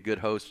 trying to be a good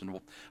host, and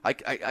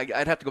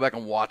I'd have to go back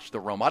and watch the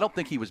Romo. I don't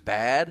think he was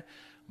bad,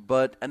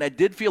 and I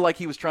did feel like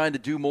he was trying to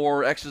do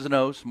more X's and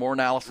O's, more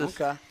analysis.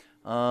 Okay.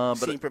 But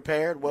Seemed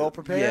prepared, well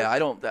prepared.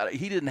 Yeah,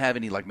 he didn't have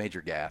any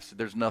major gas.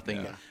 There's nothing.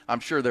 Yeah. I'm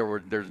sure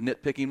there's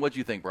nitpicking. What do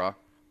you think, Brock?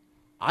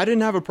 I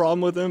didn't have a problem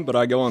with him, but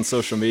I go on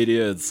social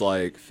media. It's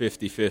like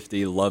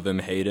 50-50, love him,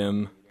 hate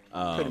him.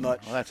 Pretty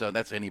much. Well,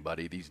 that's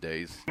anybody these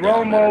days.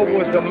 Romo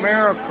was a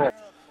miracle.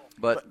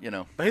 But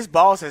But his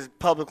boss has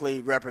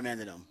publicly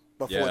reprimanded him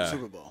before the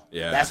Super Bowl.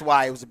 Yeah. That's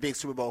why it was a big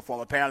Super Bowl for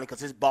him, apparently,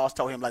 because his boss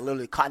told him,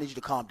 literally, I need you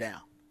to calm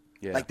down.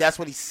 Yeah. Like, that's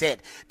what he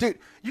said. Dude,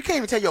 you can't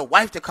even tell your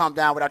wife to calm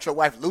down without your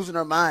wife losing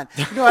her mind.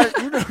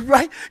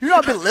 Right? You're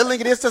not belittling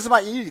it to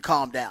somebody. You need to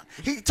calm down.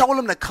 He told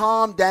him to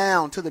calm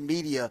down to the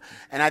media,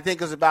 and I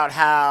think it was about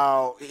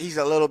how he's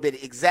a little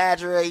bit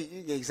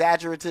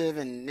exaggerative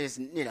and it's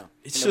in the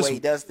just, way he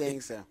does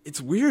things. So.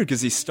 It's weird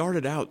because he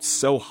started out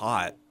so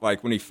hot.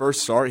 Like, when he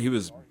first started, he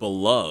was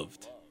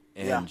beloved.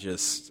 And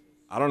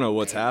I don't know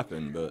what's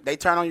happened, but they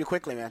turn on you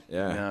quickly, man.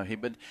 Yeah.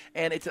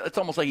 And it's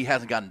almost like he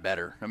hasn't gotten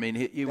better. I mean,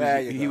 he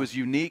was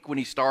unique when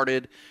he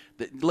started.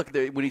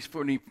 When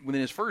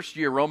his first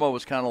year, Romo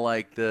was kind of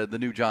like the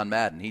new John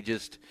Madden.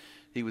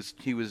 He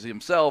was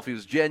himself. He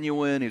was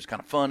genuine. He was kind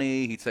of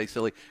funny. He'd say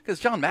silly because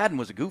John Madden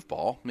was a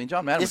goofball. I mean,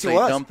 John Madden would say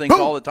dumb things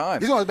all the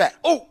time. He's on his back.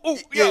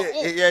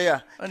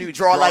 Yeah. And he'd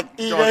draw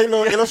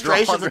little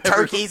illustrations of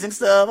turkeys and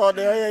stuff on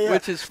there. Yeah.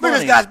 Which is funny.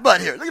 Look at this guy's butt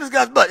here. Look at this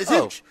guy's butt. It's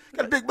huge.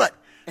 Got a big butt.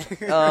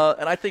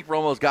 And I think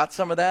Romo's got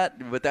some of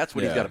that, but that's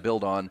what he's got to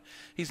build on.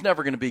 He's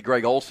never going to be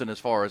Greg Olsen as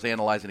far as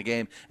analyzing the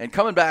game. And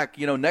coming back,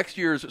 next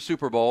year's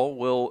Super Bowl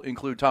will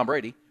include Tom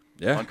Brady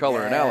on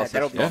color analysis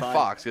on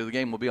Fox. The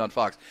game will be on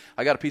Fox.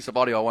 I got a piece of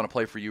audio I want to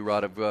play for you,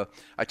 Rod.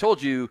 I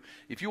told you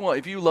if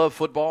you love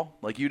football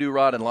like you do,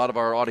 Rod, and a lot of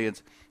our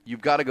audience,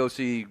 you've got to go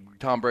see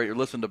Tom Brady or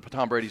listen to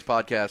Tom Brady's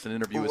podcast and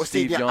interview with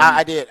Steve Young.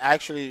 I did. I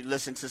actually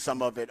listened to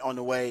some of it on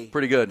the way.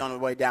 Pretty good. On the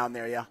way down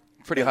there, yeah.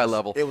 Pretty high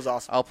level. It was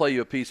awesome. I'll play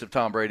you a piece of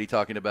Tom Brady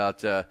talking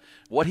about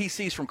what he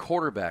sees from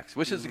quarterbacks,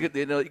 which is good,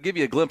 give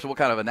you a glimpse of what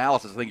kind of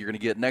analysis I think you're going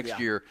to get next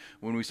year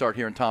when we start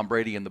hearing Tom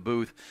Brady in the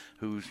booth,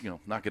 who's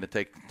not going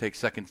to take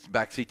second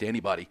back seat to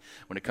anybody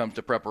when it comes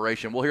to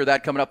preparation. We'll hear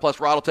that coming up.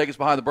 Plus, Rod will take us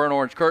behind the burnt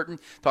orange curtain,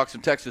 talk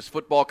some Texas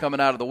football coming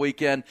out of the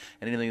weekend,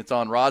 and anything that's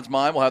on Rod's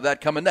mind. We'll have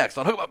that coming next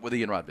on Hoop Up with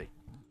Ian Rodby.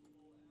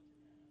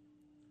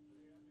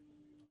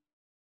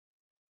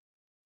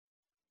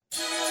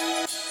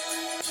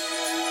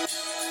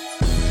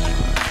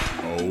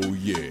 Oh,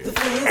 yeah.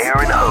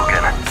 Aaron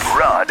Hogan,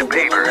 Rod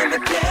Babers.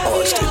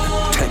 Austin,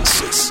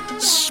 Texas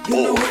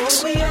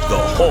Sports. The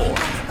Horn.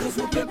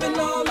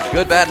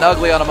 Good, bad, and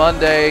ugly on a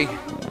Monday.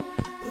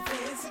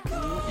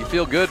 You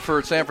feel good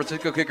for San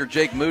Francisco kicker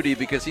Jake Moody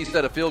because he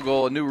set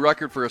a new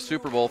record for a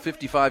Super Bowl,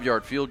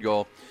 55-yard field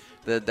goal.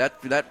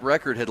 That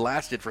record had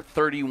lasted for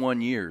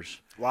 31 years.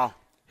 Wow.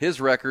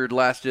 His record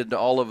lasted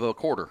all of a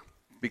quarter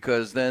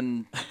because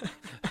then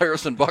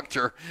Harrison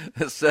Butker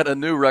has set a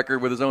new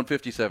record with his own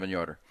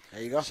 57-yarder.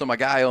 There you go. So my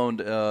guy owned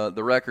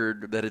the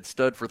record that had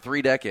stood for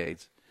 3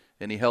 decades,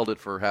 and he held it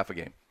for half a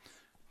game.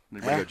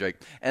 There you go, Jake.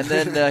 And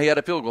then he had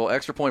a field goal,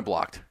 extra point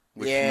blocked.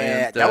 Which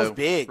meant, that was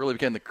big. Really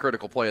became the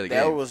critical play of the game.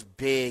 That was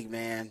big,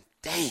 man.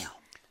 Damn.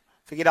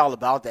 Forget all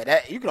about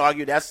that. You can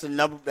argue that's the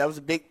number. That was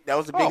the biggest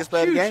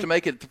play of the game to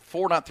make it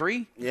 4, not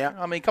 3. Yeah.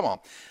 I mean, come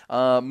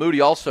on.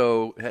 Moody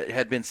also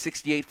had been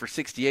 68 for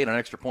 68 on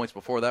extra points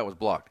before that was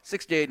blocked.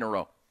 68 in a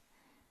row.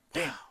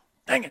 Damn.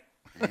 Dang it.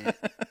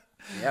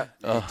 Yeah,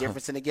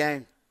 difference in the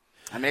game.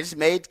 I mean, it just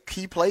made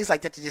key plays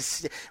like that to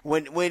just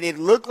when it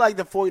looked like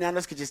the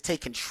 49ers could just take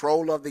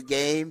control of the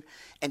game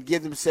and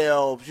give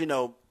themselves,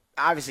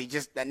 obviously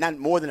just not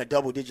more than a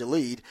double-digit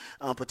lead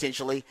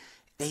potentially.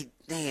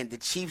 The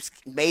Chiefs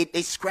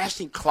they scratched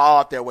and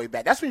clawed their way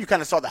back. That's when you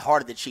kind of saw the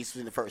heart of the Chiefs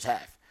in the first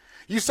half.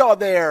 You saw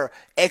their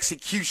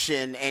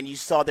execution and you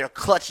saw their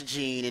clutch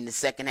gene in the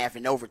second half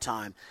in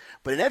overtime.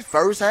 But in that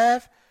first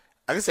half,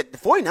 like I said, the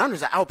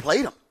 49ers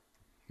outplayed them.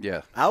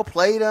 Yeah.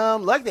 Outplayed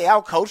them. Like they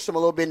outcoached them a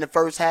little bit in the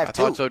first half,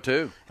 too. I thought so,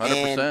 too.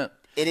 100%.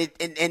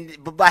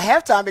 But by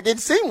halftime, it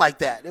didn't seem like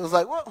that. It was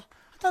like, well,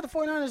 I thought the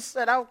 49ers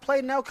had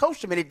outplayed and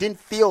outcoached them, and it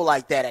didn't feel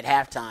like that at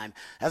halftime.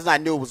 That's when I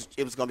knew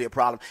it was going to be a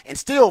problem. And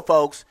still,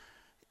 folks,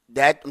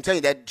 I'm telling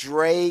you, that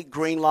Dre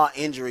Greenlaw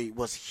injury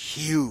was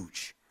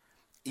huge.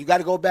 You got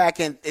to go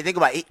back and think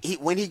about it.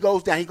 When he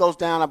goes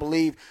down, I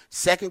believe,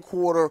 second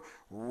quarter,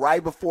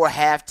 right before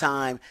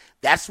halftime.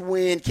 That's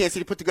when Kansas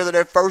City put together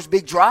their first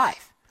big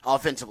drive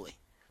offensively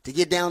to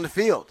get down the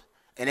field.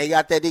 And they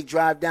got that big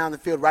drive down the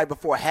field right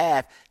before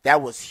half.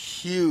 That was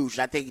huge.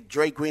 And I think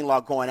Dre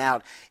Greenlaw going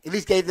out at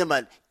least gave them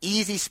an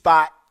easy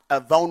spot, a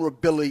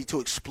vulnerability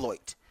to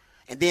exploit.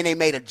 And then they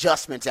made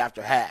adjustments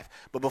after half.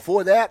 But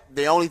before that,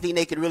 the only thing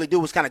they could really do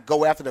was kind of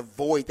go after the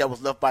void that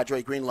was left by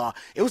Dre Greenlaw.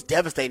 It was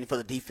devastating for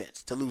the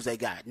defense to lose that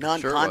guy.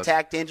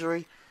 Non-contact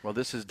injury. Well,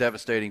 this is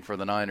devastating for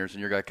the Niners and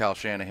your guy Kyle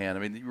Shanahan.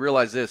 I mean, you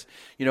realize this.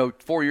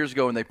 4 years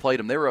ago when they played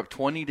them, they were up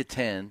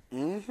 20-10.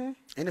 Mm-hmm.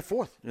 In the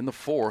fourth. And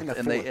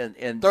third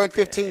and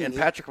 15. And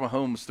Patrick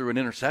Mahomes threw an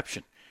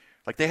interception.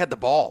 Like they had the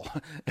ball.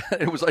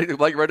 It was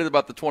like right at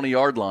about the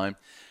 20-yard line.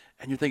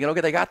 And you're thinking,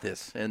 okay, they got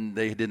this. And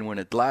they didn't win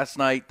it. Last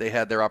night they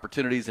had their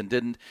opportunities and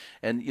didn't.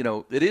 And,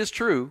 it is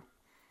true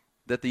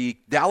that the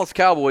Dallas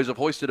Cowboys have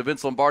hoisted a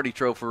Vince Lombardi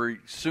trophy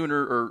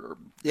sooner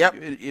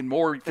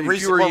more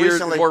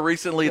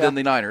recently than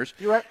the Niners.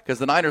 You're right. Because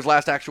the Niners'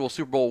 last actual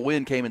Super Bowl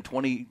win came in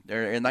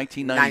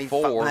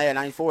 1994.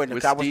 94 and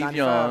the Cowboys Steve 95.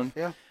 Young.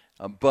 Yeah.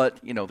 But,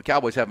 the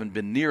Cowboys haven't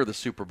been near the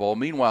Super Bowl.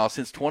 Meanwhile,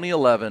 since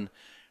 2011,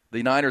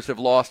 the Niners have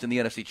lost in the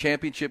NFC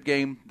Championship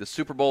game, the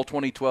Super Bowl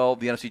 2012,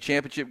 the NFC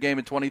Championship game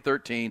in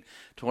 2013,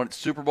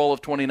 Super Bowl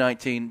of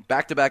 2019,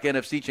 back-to-back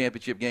NFC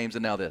Championship games,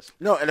 and now this.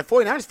 No, and the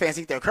 49ers fans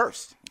think they're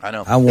cursed. I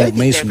know. I want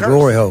me some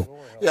glory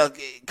hole.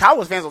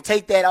 Cowboys fans will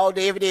take that all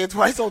day, every day, and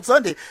twice on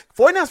Sunday.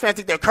 49ers fans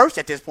think they're cursed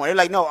at this point. They're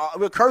like, no,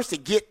 we're cursed to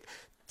get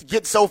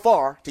get so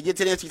far, to get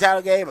to the NFC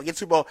title game or get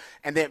Super Bowl,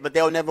 but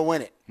they'll never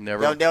win it.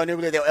 Never.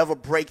 They'll ever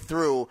break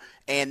through,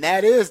 and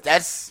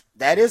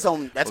that's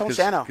on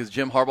Shano. Because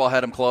Jim Harbaugh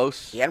had him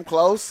close. He had him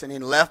close, and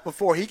then left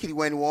before he could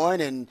win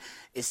one. And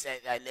it's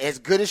as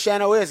good as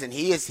Shano is, and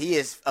he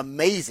is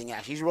amazing.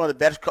 Actually, he's one of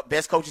the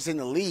best coaches in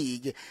the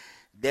league.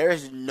 There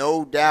is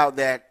no doubt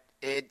that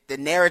the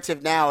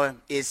narrative now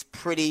is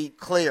pretty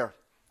clear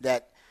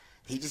that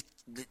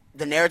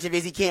the narrative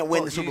is he can't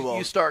win the Super Bowl.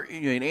 You start.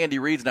 Andy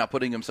Reid's now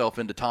putting himself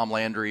into Tom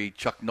Landry,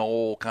 Chuck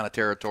Noll kind of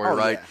territory,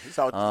 right? Yeah. He's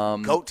all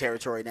GOAT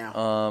territory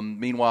now.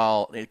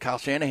 Meanwhile, Kyle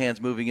Shanahan's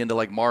moving into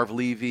like Marv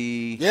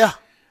Levy. Yeah.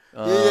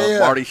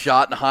 Marty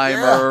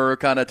Schottenheimer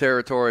kind of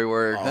territory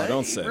where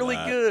don't say really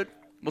that. good.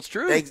 What's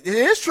true? It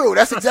is true.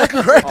 That's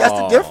exactly right. That's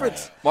the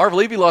difference. Marv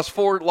Levy lost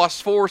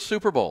four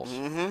Super Bowls.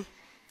 Mm-hmm.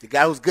 The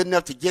guy who's good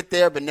enough to get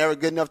there, but never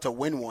good enough to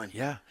win one.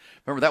 Yeah.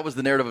 Remember, that was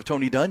the narrative of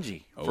Tony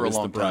Dungy for a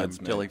long time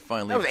until he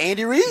finally. That was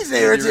Andy Reid's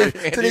narrative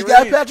until he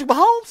got Patrick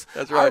Mahomes.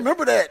 That's right. I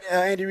remember that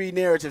Andy Reid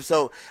narrative.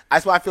 So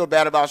that's why I feel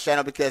bad about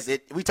Shano, because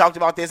we talked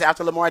about this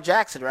after Lamar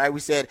Jackson, right? We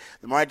said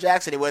Lamar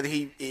Jackson,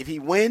 if he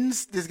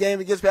wins this game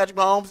against Patrick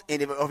Mahomes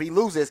and if he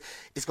loses,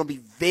 it's going to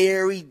be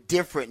very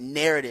different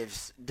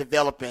narratives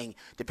developing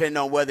depending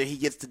on whether he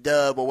gets the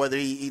dub or whether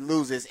he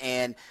loses.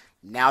 And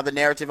now the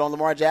narrative on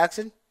Lamar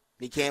Jackson,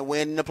 he can't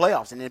win in the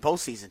playoffs and in the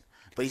postseason.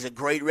 But he's a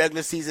great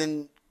regular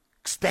season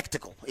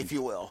spectacle, if you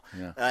will.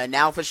 Yeah.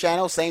 Now for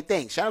Shano, same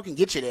thing. Shano can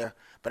get you there,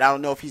 but I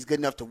don't know if he's good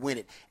enough to win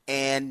it.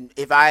 And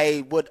if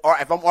I'm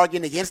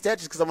arguing against that,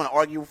 just because I'm going to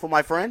argue for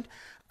my friend,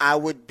 I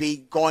would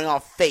be going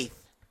off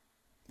faith.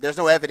 There's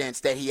no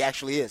evidence that he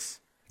actually is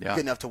good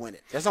enough to win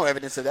it. There's no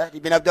evidence of that.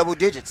 He's been up double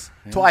digits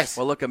twice.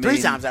 Well, look,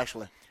 3 times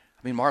actually.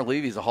 I mean, Marv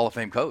Levy's a Hall of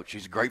Fame coach.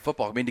 He's a great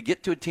football. I mean, to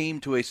get to a team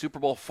to a Super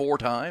Bowl 4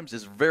 times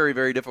is very,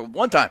 very difficult.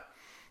 One time.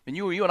 And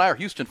you and I are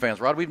Houston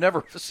fans, Rod. We've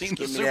never seen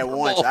the Super Bowl.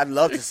 Once. I'd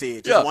love to see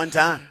it. Just one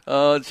time.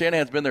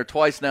 Shanahan's been there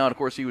twice now, and, of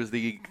course, he was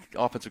the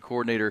offensive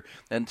coordinator.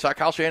 And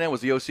Kyle Shanahan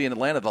was the OC in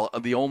Atlanta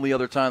the only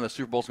other time the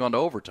Super Bowl's gone to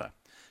overtime,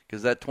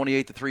 because that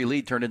 28-3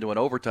 lead turned into an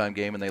overtime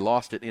game, and they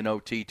lost it in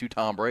OT to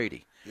Tom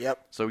Brady.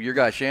 Yep. So your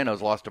guy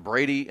Shano's lost to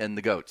Brady and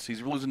the GOATs.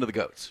 He's losing to the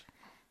GOATs.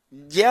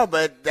 Yeah,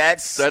 but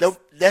that's and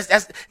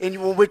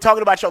when we're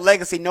talking about your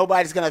legacy,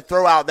 nobody's gonna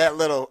throw out that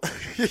little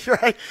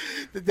right,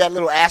 that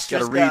little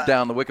asterisk. Got to read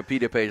down the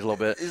Wikipedia page a little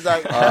bit. It's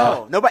like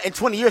no, nobody. In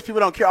 20 years,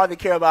 people don't care. All they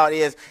care about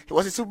is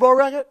what's the Super Bowl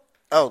record?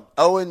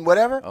 0-2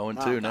 whatever.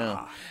 0-2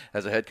 now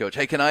as a head coach.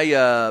 Hey, can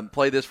I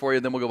play this for you?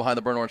 Then we'll go behind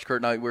the burnt orange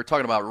curtain. We were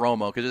talking about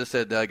Romo because I just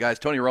said, guys,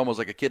 Tony Romo's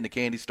like a kid in a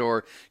candy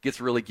store. Gets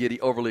really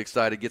giddy, overly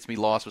excited, gets me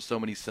lost with so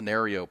many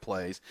scenario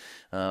plays.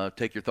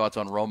 Take your thoughts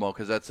on Romo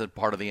because that's a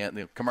part of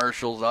the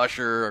commercials,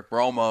 Usher,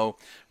 Romo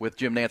with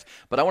Jim Nantz.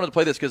 But I wanted to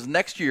play this because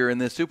next year in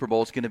this Super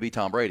Bowl, it's going to be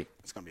Tom Brady.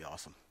 It's going to be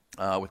awesome.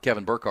 With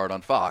Kevin Burkhardt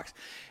on Fox.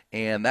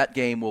 And that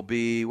game will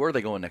be, where are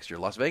they going next year?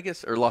 Las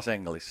Vegas or Los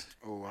Angeles?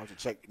 Oh, I'll have to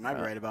check. You might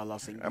be right about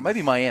Los Angeles. Or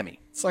maybe Miami.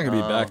 It's not going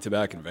to be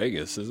back-to-back in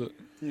Vegas, is it?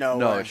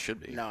 No, it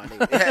should be. No,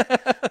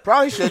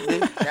 probably should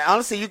be.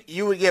 Honestly,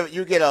 you would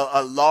get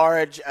a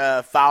large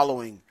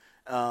following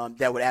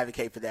that would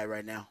advocate for that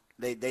right now.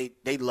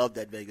 They love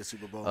that Vegas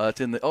Super Bowl.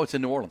 It's in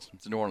New Orleans.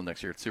 It's in New Orleans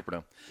next year. It's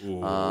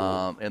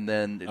Superdome. And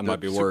then that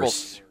might be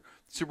worse.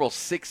 Super Bowl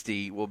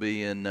 60 will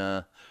be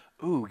in.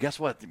 Guess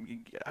what?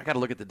 I got to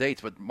look at the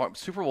dates, but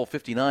Super Bowl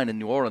 59 in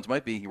New Orleans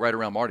might be right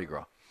around Mardi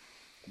Gras.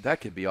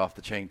 That could be off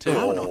the chain, too. I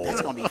don't know if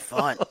that's going to be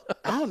fun.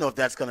 I don't know if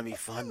that's going to be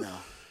fun, though.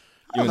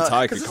 You and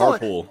Ty could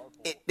carpool.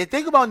 The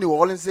thing about New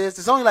Orleans is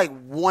there's only like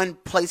one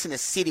place in the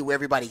city where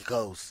everybody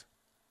goes.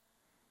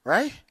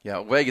 Right?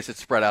 Yeah, Vegas,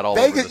 it's spread out all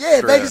Vegas, over the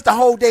strip. Vegas, the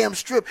whole damn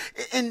strip.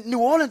 In New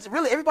Orleans,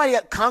 really, everybody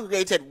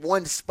congregates at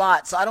one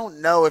spot, so I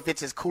don't know if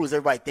it's as cool as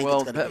everybody thinks it's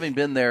going to be. Well, having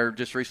been there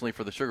just recently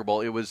for the Sugar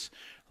Bowl, it was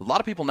a lot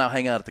of people now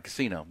hang out at the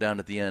casino down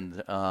at the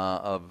end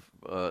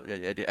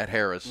at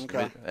Harris.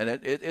 Okay. And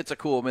it's a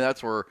cool, I mean,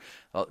 that's where,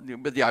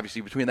 but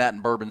obviously between that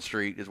and Bourbon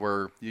Street is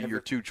where your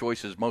two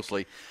choices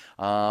mostly.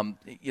 But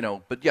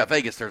yeah,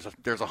 Vegas, there's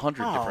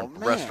 100 different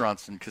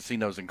restaurants and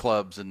casinos and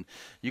clubs, and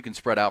you can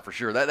spread out for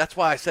sure. That's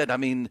why I said, I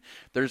mean,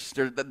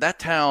 that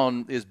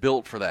town is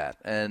built for that,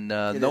 and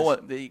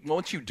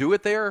once you do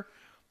it there,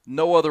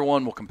 no other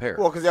one will compare.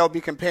 Well, because they'll be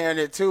comparing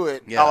it to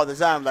it all the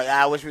time. Like,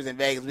 I wish we was in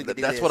Vegas. We could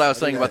do That's this. what I was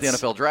saying about the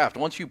NFL draft.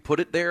 Once you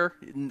put it there,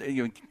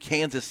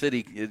 Kansas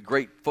City is a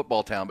great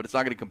football town, but it's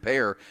not going to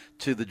compare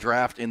to the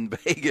draft in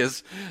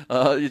Vegas.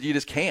 You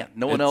just can't.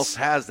 No one else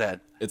has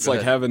that. It's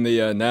like having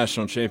the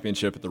national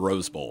championship at the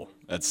Rose Bowl.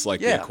 That's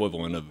like the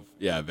equivalent of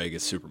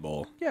Vegas Super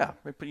Bowl. Yeah,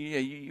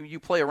 you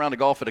play a round of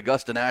golf at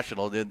Augusta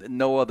National.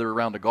 No other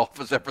round of golf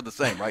is ever the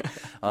same, right?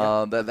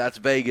 That's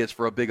Vegas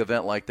for a big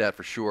event like that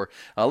for sure.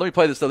 Let me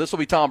play this, though. This will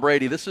be Tom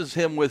Brady. This is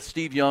him with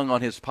Steve Young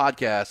on his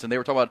podcast, and they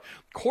were talking about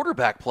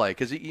quarterback play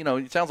because,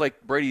 it sounds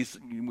like Brady's,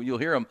 you'll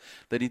hear him,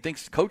 that he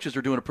thinks coaches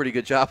are doing a pretty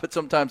good job, but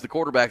sometimes the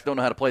quarterbacks don't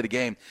know how to play the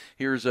game.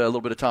 Here's a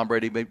little bit of Tom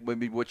Brady,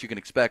 maybe what you can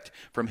expect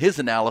from his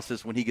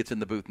analysis when he gets in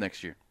the booth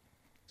next year.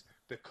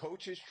 The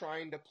coach is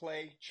trying to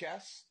play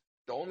chess.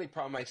 the only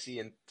problem I see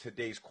in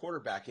today's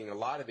quarterbacking, a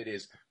lot of it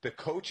is the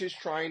coach is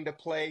trying to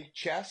play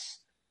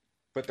chess,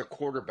 but the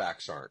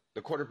quarterbacks aren't.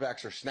 The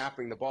quarterbacks are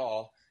snapping the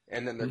ball,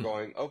 and then they're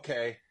going,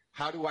 okay,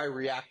 how do I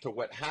react to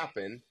what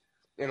happened?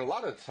 And a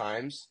lot of the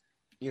times,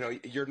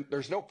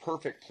 there's no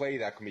perfect play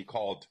that can be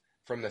called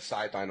from the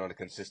sideline on a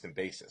consistent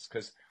basis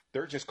because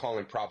they're just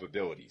calling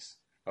probabilities.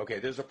 Okay,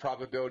 there's a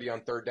probability on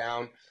third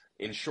down.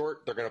 In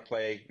short, they're going to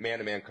play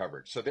man-to-man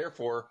coverage. So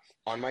therefore,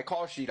 on my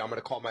call sheet, I'm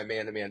going to call my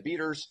man-to-man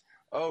beaters.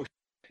 Oh,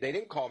 they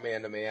didn't call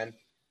man-to-man.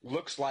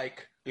 Looks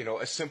like,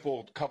 a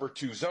simple cover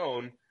 2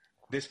 zone.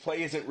 This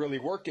play isn't really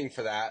working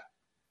for that.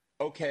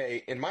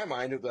 Okay, in my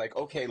mind, it would be like,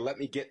 okay, let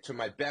me get to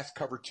my best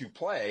cover 2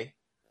 play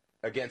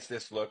against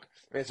this look,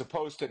 as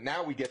opposed to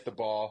now we get the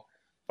ball.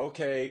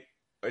 Okay,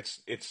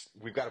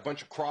 we've got a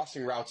bunch of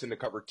crossing routes into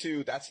cover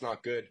 2. That's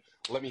not good.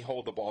 Let me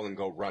hold the ball and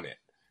go run it.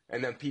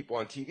 And then people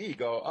on TV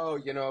go,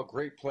 oh,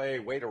 great play,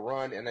 way to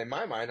run. And in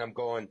my mind, I'm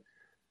going,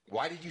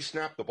 why did you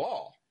snap the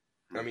ball?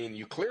 I mean,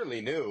 you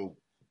clearly knew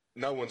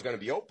no one's going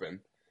to be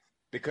open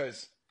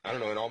because, I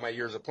don't know, in all my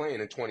years of playing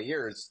in 20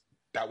 years,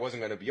 that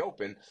wasn't going to be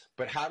open.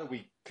 But how do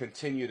we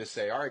continue to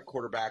say, all right,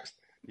 quarterbacks,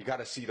 you got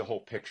to see the whole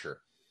picture?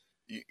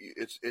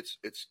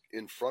 It's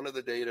in front of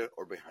the data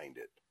or behind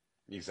it.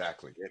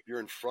 Exactly. If you're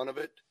in front of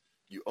it,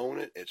 you own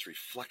it. It's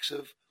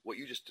reflexive. What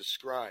you just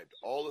described,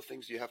 all the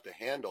things you have to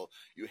handle,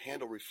 you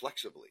handle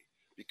reflexively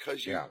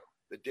because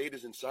the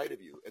data's inside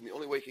of you. And the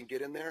only way you can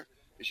get in there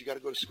is you got to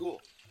go to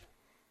school.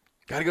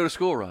 Got to go to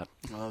school, Rod.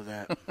 Love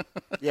that.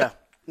 Yeah.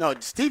 No,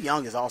 Steve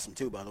Young is awesome,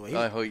 too, by the way.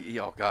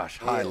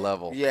 High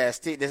level. Yeah,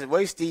 the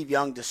way Steve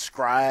Young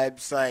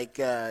describes,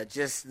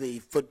 just the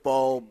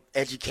football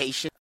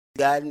education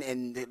gotten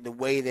and the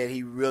way that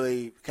he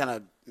really kind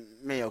of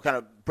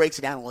breaks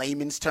it down in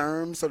layman's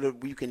terms so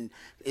that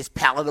it's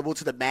palatable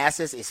to the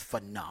masses is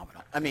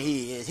phenomenal. I mean,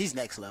 he's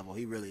next level.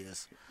 He really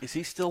is. Is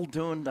he still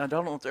doing? I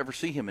don't ever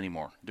see him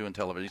anymore doing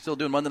television. He's still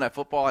doing Monday Night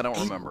Football. I don't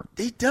remember.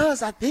 He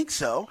does. I think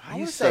so.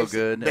 He's so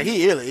good. But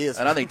he really is.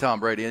 And I think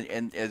Tom Brady,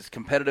 and as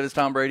competitive as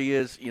Tom Brady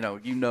is,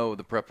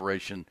 the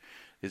preparation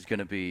is going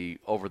to be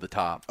over the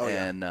top. Oh,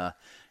 yeah. And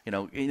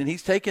and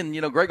he's taken,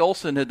 Greg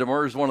Olsen had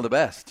emerged one of the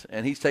best,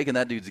 and he's taken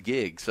that dude's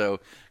gig.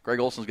 So Greg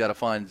Olsen's got to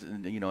find,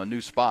 a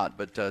new spot.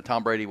 But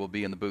Tom Brady will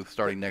be in the booth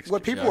starting next year.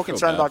 What people were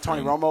concerned about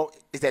Tony Romo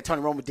is that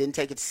Tony Romo didn't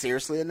take it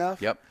seriously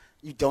enough. Yep.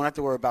 You don't have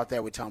to worry about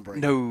that with Tom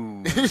Brady.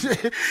 No.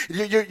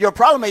 your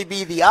problem may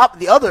be the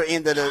other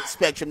end of the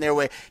spectrum there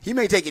where he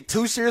may take it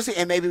too seriously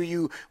and maybe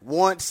you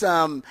want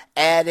some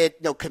added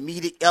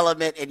comedic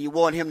element and you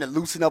want him to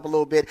loosen up a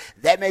little bit.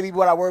 That may be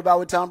what I worry about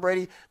with Tom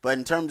Brady. But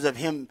in terms of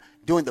him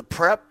doing the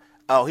prep,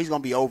 he's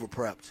going to be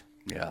over-prepped.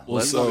 Yeah.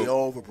 Well, he's going to be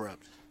over-prepped.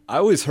 I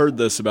always heard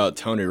this about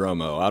Tony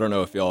Romo. I don't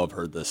know if y'all have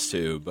heard this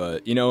too,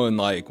 but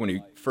when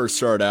he first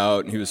started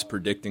out and he was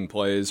predicting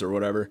plays or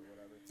whatever.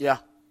 Yeah.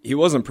 He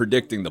wasn't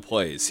predicting the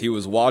plays. He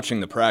was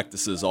watching the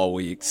practices all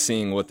week,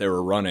 seeing what they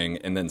were running,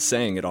 and then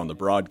saying it on the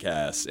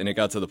broadcast. And it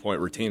got to the point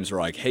where teams were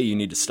like, hey, you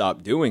need to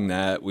stop doing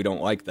that. We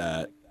don't like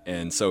that.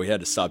 And so he had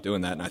to stop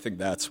doing that. And I think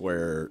that's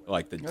where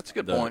that's a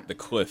good point. The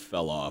cliff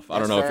fell off. I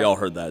don't know if y'all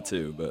heard that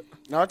too. But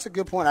no, that's a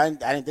good point. I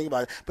didn't think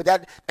about it. But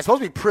that's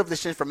supposed to be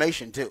privileged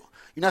information too.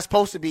 You're not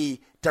supposed to be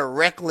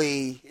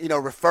directly,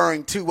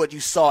 referring to what you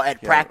saw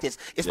at practice.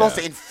 It's supposed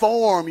to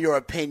inform your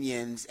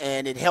opinions,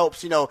 and it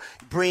helps,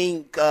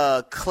 bring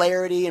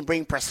clarity and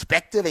bring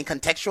perspective and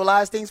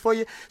contextualize things for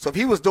you. So if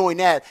he was doing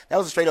that, that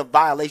was a straight-up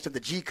violation of the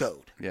G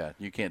code. Yeah,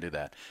 you can't do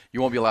that.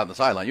 You won't be allowed on the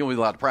sideline. You won't be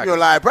allowed to practice. You're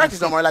allowed to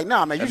practice no more. Like,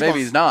 nah, man. And maybe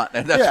he's not,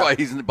 and that's why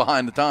he's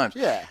behind the times.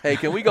 Yeah. Hey,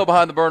 can we go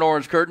behind the burnt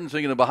orange curtain?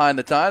 Speaking of behind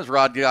the times,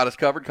 Rod got us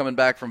covered coming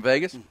back from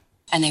Vegas.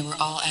 And they were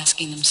all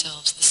asking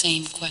themselves the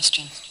same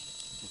question.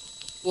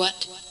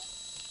 What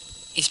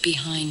is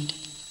behind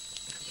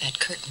that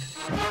curtain?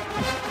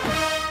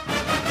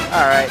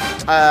 All right.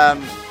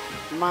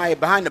 My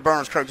behind the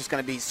burns curtain is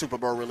going to be Super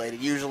Bowl related.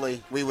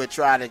 Usually we would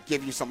try to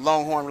give you some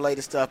Longhorn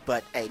related stuff,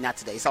 but hey, not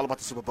today. It's all about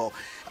the Super Bowl.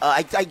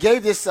 I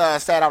gave this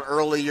stat out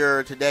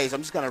earlier today, so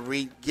I'm just going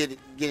to get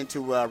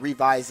into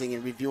revising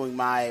and reviewing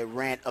my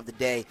rant of the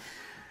day.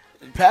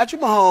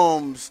 Patrick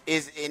Mahomes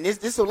is, and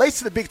this relates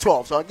to the Big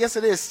 12, so I guess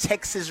it is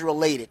Texas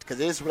related because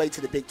it is related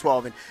to the Big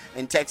 12,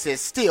 and Texas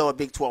is still a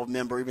Big 12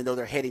 member even though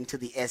they're heading to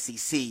the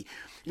SEC.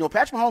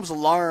 Patrick Mahomes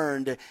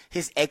learned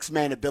his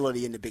X-Man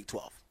ability in the Big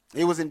 12.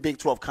 It was in Big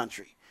 12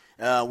 country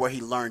where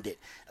he learned it.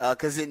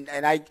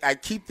 I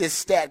keep this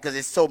stat because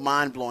it's so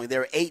mind-blowing. There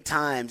were 8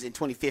 times in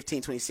 2015,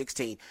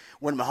 2016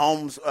 when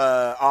Mahomes'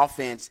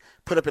 offense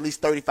put up at least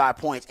 35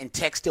 points and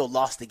Tech still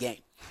lost the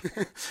game.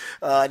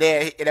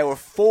 There were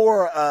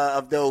 4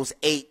 of those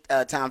 8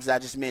 times that I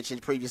just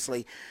mentioned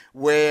previously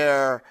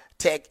where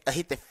Tech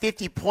hit the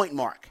 50-point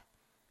mark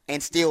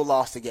and still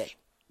lost the game.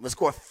 Would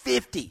score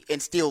 50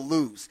 and still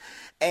lose.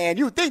 And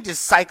you would think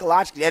just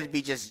psychologically that'd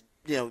be just,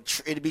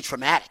 it'd be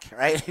traumatic,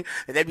 right?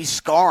 That'd be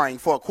scarring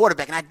for a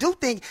quarterback. And I do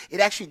think it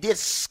actually did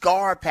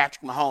scar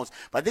Patrick Mahomes,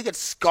 but I think it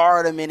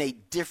scarred him in a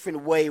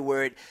different way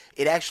where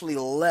it actually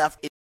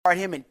left. It scarred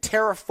him and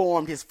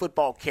terraformed his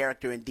football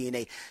character and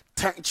DNA.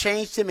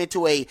 changed him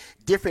into a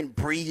different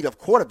breed of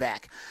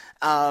quarterback.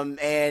 And,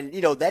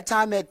 that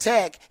time at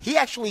Tech, he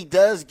actually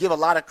does give a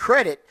lot of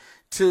credit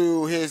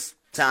to his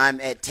time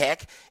at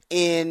Tech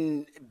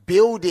in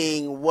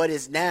building what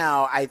is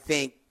now, I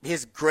think,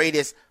 his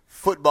greatest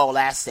football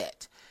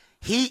asset.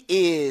 He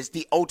is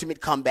the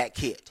ultimate comeback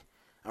kid.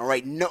 All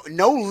right,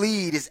 no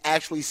lead is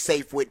actually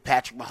safe with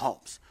Patrick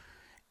Mahomes.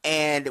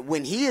 And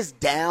when he is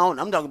down,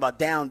 I'm talking about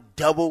down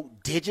double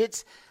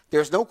digits,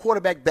 there's no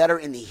quarterback better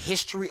in the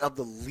history of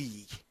the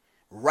league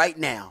right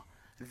now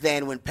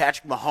than when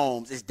Patrick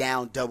Mahomes is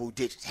down double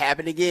digits.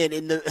 Happened again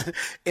in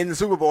the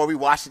Super Bowl. We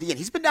watched it again.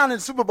 He's been down in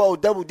the Super Bowl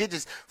double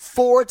digits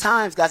 4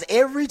 times, guys.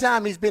 Every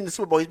time he's been in the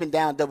Super Bowl, he's been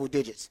down double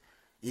digits.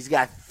 He's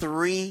got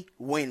 3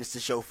 wins to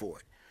show for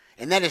it.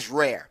 And that is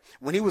rare.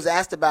 When he was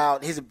asked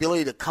about his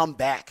ability to come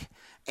back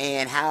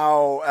and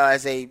how,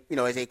 as a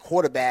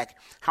quarterback,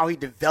 how he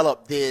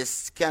developed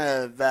this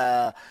kind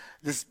of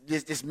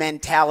this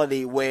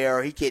mentality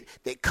where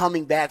that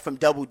coming back from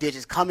double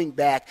digits, coming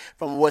back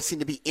from what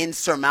seemed to be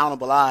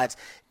insurmountable odds,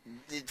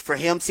 for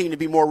him seemed to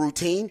be more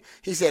routine.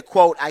 He said,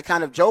 quote, I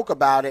kind of joke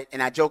about it,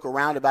 and I joke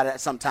around about it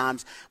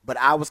sometimes, but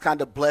I was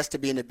kind of blessed to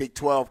be in the Big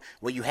 12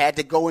 where you had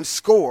to go and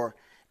score,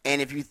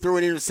 and if you threw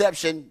an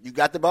interception, you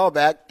got the ball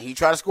back, and you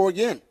try to score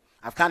again.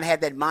 I've kind of had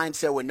that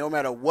mindset where no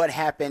matter what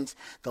happens,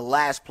 the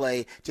last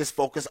play, just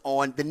focus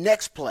on the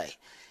next play.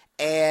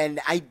 And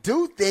I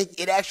do think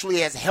it actually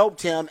has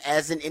helped him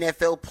as an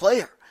NFL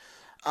player.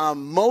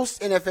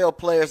 Most NFL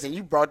players, and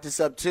you brought this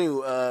up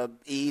too,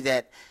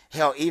 that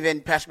hell,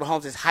 even Patrick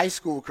Mahomes' high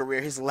school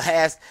career,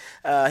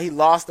 he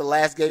lost the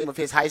last game of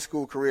his high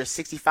school career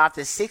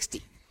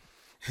 65-60.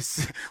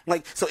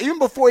 So even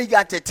before he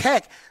got to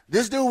Tech,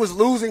 this dude was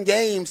losing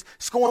games,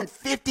 scoring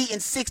 50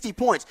 and 60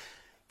 points.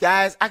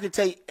 Guys, I can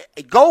tell you,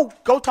 go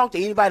talk to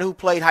anybody who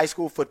played high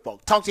school football.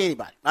 Talk to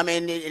anybody. I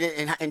mean,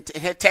 in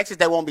Texas,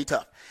 that won't be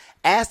tough.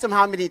 Ask them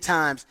how many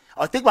times,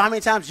 or think about how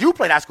many times you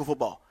played high school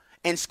football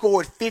and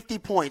scored 50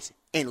 points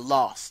and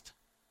lost.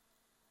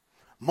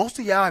 Most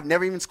of y'all have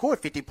never even scored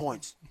 50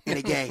 points in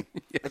a game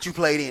that you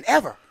played in,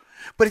 ever.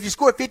 But if you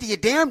scored 50,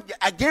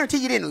 I guarantee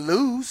you didn't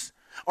lose,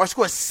 or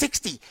score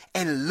 60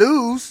 and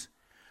lose.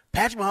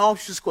 Patrick Mahomes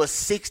should score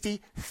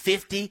 60,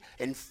 50,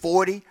 and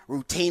 40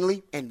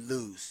 routinely and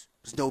lose.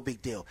 It's no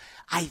big deal.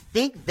 I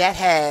think that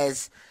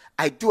has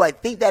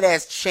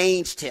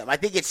changed him. I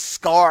think it's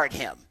scarred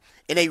him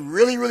in a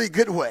really, really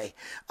good way.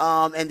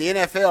 And the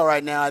NFL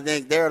right now, I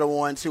think they're the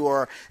ones who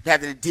are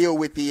having to deal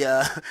with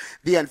the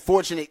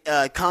unfortunate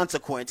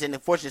consequence and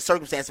unfortunate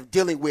circumstance of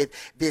dealing with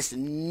this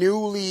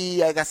newly,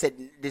 like I said,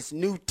 this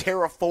new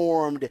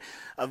terraformed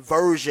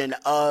version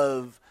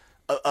of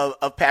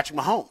Patrick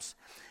Mahomes.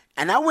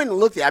 And I went and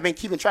looked at it. I've been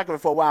keeping track of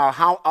it for a while,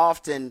 how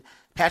often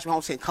Patrick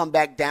Mahomes can come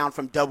back down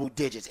from double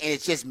digits. And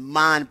it's just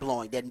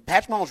mind-blowing that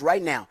Patrick Mahomes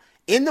right now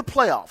in the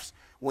playoffs,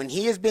 when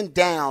he has been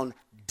down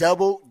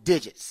double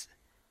digits,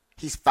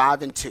 he's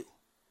 5-2.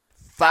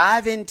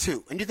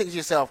 5-2. And you think to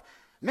yourself,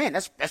 man,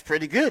 that's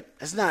pretty good.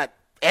 That's not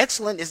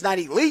excellent. It's not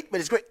elite, but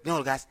it's great.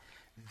 No, guys,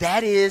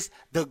 that is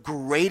the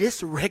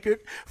greatest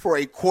record for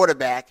a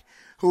quarterback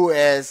who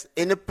has,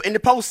 in the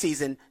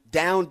postseason,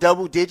 down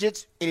double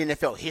digits in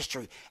NFL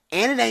history.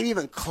 And it ain't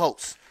even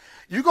close.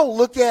 You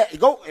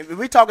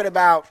we're talking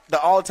about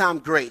the all-time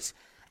greats.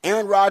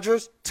 Aaron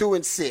Rodgers,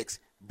 2-6.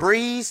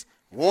 Breeze,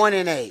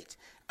 1-8.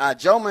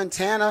 Joe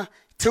Montana,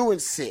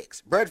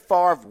 2-6. Brett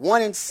Favre,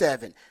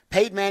 1-7.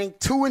 Peyton Manning,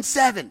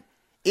 2-7.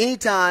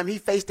 Anytime he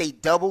faced a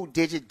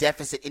double-digit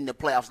deficit in the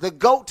playoffs. The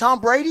GOAT, Tom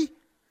Brady,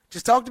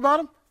 just talked about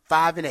him,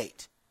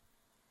 5-8.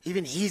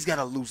 Even he's got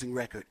a losing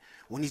record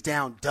when he's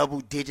down double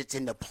digits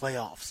in the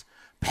playoffs.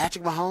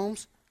 Patrick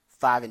Mahomes,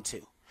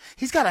 5-2.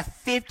 He's got a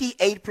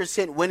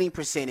 58% winning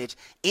percentage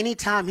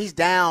anytime he's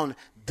down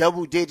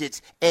double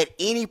digits at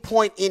any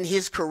point in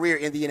his career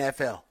in the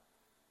NFL.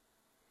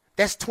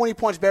 That's 20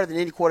 points better than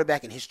any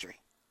quarterback in history.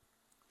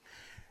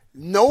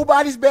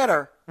 Nobody's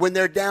better when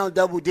they're down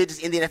double digits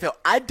in the NFL.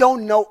 I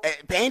don't know.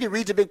 Andy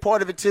Reid's a big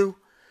part of it too,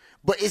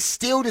 but it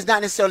still does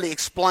not necessarily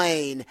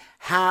explain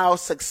how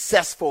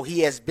successful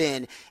he has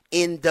been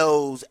in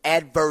those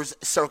adverse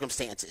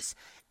circumstances.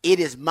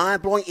 It is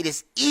mind-blowing. It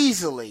is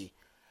easily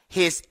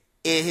his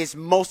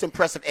most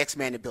impressive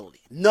X-Man ability.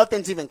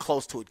 Nothing's even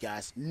close to it,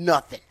 guys.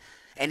 Nothing.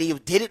 And he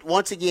did it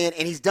once again,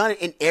 and he's done it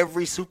in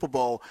every Super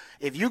Bowl.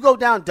 If you go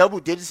down double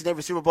digits in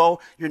every Super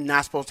Bowl, you're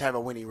not supposed to have a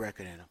winning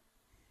record in him.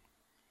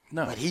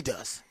 No. But he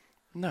does.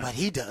 No. But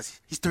he does.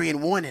 He's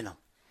 3-1 in them.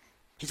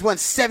 He's won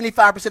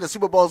 75% of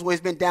Super Bowls where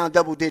he's been down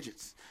double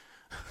digits.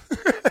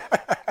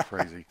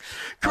 Crazy.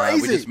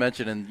 Crazy. We just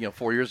mentioned,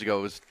 4 years ago,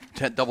 it was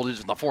 10 double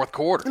digits in the fourth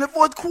quarter. In the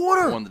fourth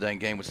quarter. Won the dang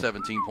game with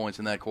 17 points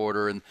in that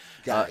quarter. And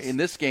in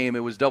this game,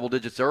 it was double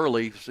digits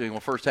early. So,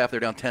 first half, they're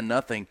down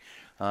 10-0.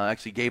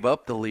 Actually gave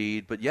up the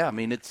lead. But, yeah, I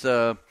mean, it's,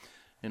 at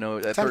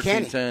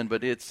 13-10.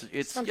 But it's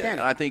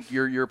uncanny. I think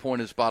your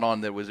point is spot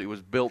on. That it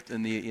was built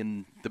in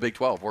the Big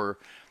 12 where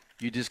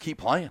You just keep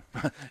playing.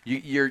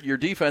 Your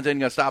defense ain't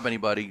going to stop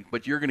anybody,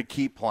 but you're going to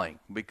keep playing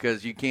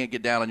because you can't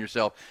get down on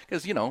yourself.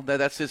 Because,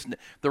 that's just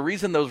the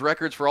reason those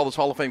records for all those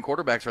Hall of Fame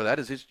quarterbacks are that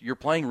is you're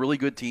playing really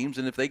good teams,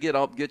 and if they get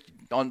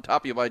on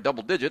top of you by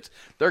double digits,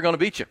 they're going to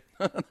beat you.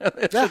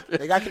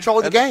 They got control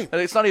of the game. And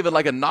it's not even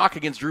like a knock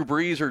against Drew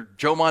Brees or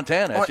Joe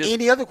Montana. Or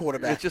any other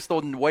quarterback. It's just the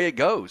way it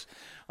goes.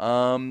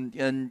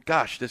 And,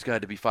 gosh, this guy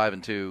to be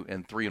 5-2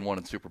 and 3-1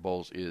 in Super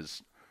Bowls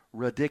is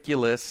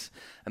ridiculous.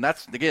 And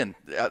that's, again,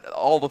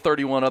 all the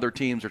 31 other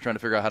teams are trying to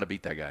figure out how to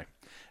beat that guy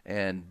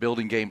and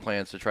building game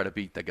plans to try to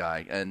beat the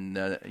guy. And,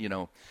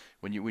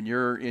 when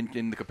you're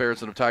in the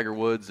comparison of Tiger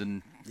Woods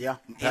and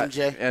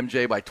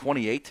MJ by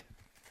 28.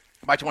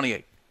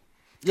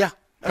 Yeah.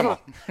 Come on.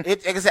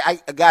 Like I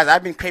said, guys,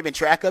 I've been keeping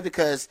track of it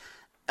because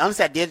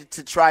honestly I did it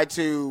to try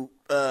to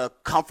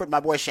comfort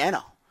my boy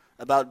Shano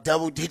about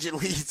double-digit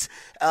leads.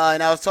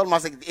 And I was telling him, I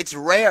was like, it's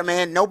rare,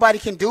 man. Nobody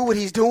can do what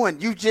he's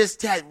doing. You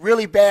just had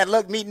really bad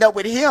luck meeting up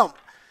with him.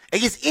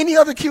 Against any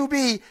other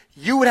QB,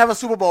 you would have a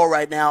Super Bowl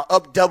right now,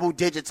 up double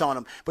digits on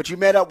him. But you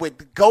met up with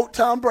the GOAT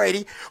Tom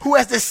Brady, who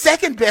has the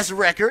second-best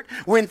record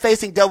when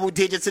facing double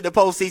digits in the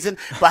postseason,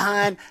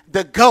 behind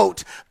the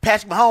GOAT,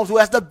 Patrick Mahomes, who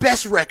has the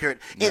best record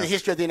in the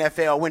history of the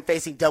NFL when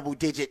facing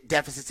double-digit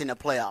deficits in the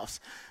playoffs.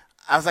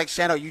 I was like,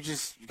 Shano, you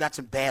got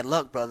some bad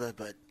luck, brother,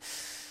 but...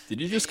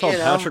 Did you just call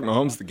Patrick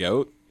Mahomes the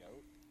GOAT?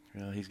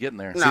 Yeah, he's getting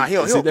there. Nah,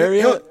 is he there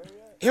yet?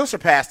 He'll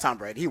surpass Tom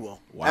Brady. He will.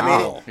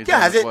 Wow. I mean,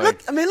 guys,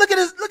 look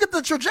at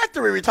the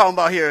trajectory we're talking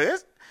about here.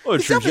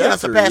 He's definitely going to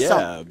surpass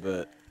Tom.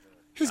 But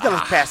he's going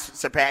to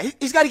surpass.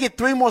 He's got to get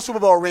 3 more Super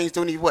Bowl rings.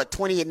 Doing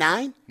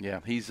 20-9?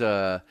 Yeah, he's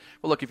well.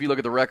 Look, if you look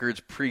at the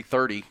records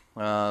pre-30,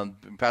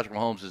 Patrick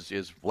Mahomes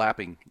is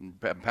lapping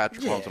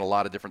Patrick Mahomes in a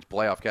lot of different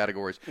playoff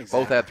categories.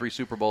 Exactly. Both had 3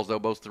 Super Bowls, though.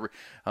 Both 3.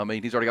 I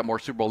mean, he's already got more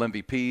Super Bowl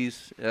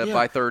MVPs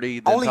by 30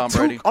 than Tom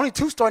Brady. Only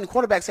 2 starting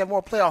quarterbacks have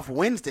more playoff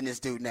wins than this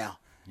dude now.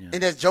 Yeah.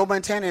 And that's Joe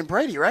Montana and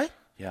Brady, right?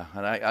 Yeah,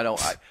 and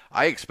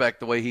I expect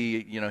the way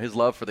he, his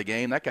love for the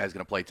game, that guy's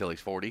going to play till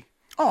he's 40.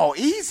 Oh,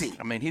 easy.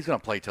 I mean, he's going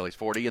to play till he's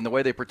 40. And the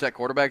way they protect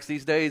quarterbacks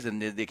these days,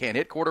 and they can't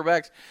hit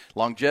quarterbacks,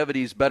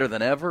 longevity's better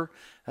than ever.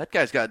 That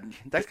guy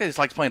just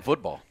likes playing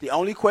football. The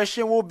only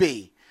question will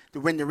be,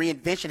 when the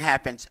reinvention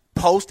happens,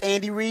 post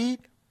Andy Reid,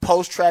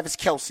 post Travis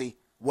Kelce,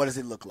 what does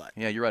it look like?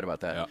 Yeah, you're right about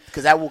that.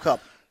 Because that will come.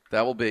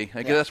 That will be.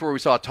 I guess that's where we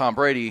saw Tom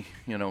Brady,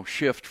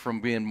 shift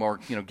from being more,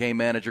 game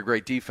manager,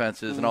 great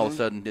defenses, and all of a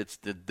sudden it's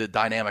the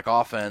dynamic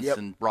offense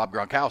and Rob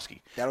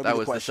Gronkowski. That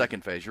was the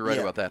second phase. You're right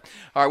about that.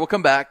 All right, we'll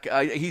come back.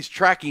 He's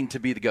tracking to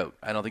be the GOAT.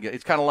 I don't think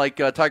it's kind of like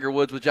Tiger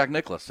Woods with Jack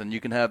Nicklaus, and you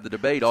can have the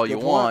debate all you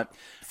want.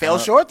 Fell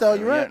short, though.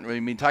 You're right. I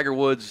mean, Tiger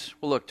Woods.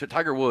 Well, look,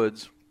 Tiger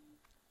Woods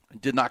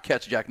did not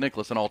catch Jack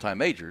Nicklaus in all-time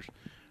majors.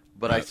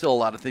 But I still, a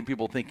lot of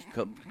people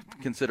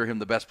consider him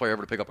the best player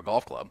ever to pick up a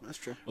golf club. That's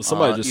true. Well,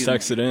 somebody just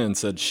texted in and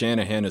said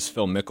Shanahan is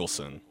Phil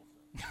Mickelson.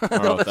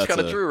 No, that's kind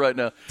of true right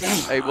now. Damn.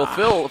 Hey, well,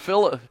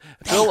 Phil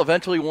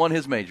eventually won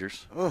his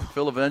majors.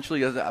 Phil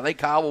eventually, I think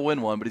Kyle will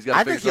win one, but he's got to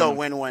figure something. I think he'll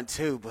win one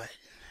too, but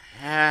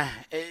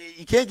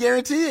you can't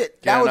guarantee it.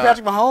 Not with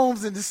Patrick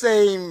Mahomes in the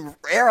same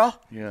era.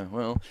 Yeah,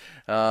 well,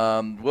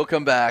 we'll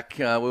come back.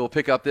 We'll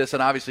pick up this,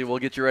 and obviously we'll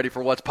get you ready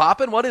for what's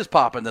popping. What is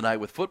popping tonight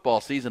with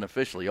football season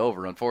officially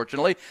over,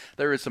 unfortunately.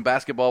 There is some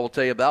basketball we'll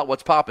tell you about.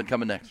 What's popping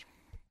coming next.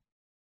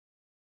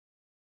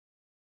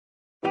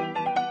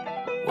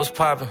 What's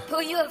poppin'?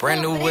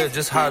 Brand new whip,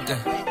 just hopped in.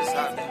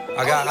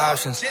 I got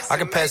options. I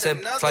can pass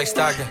that like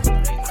Stockton.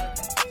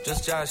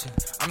 Just joshing.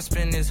 I'm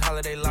spending this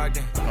holiday locked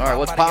in. All right,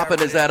 what's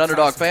poppin' is that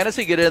Underdog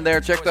Fantasy. Get in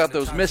there, check out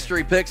those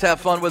mystery picks, have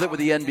fun with it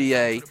with the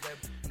NBA.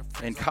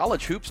 And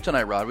college hoops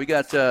tonight, Rod. We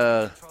got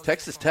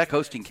Texas Tech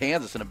hosting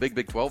Kansas in a big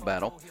Big 12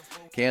 battle.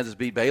 Kansas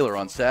beat Baylor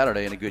on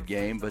Saturday in a good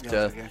game.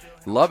 But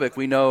Lubbock,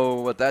 we know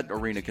what that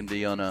arena can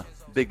be on a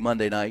big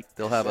Monday night.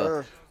 They'll have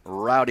a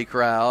rowdy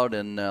crowd,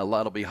 and a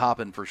lot will be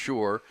hopping for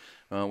sure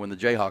when the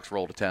Jayhawks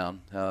roll to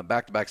town.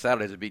 Back-to-back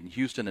Saturdays have beaten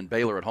Houston and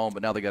Baylor at home,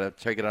 but now they got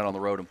to take it out on the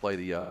road and play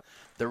the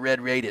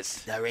Red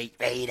Raiders.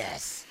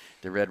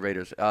 The Red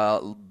Raiders.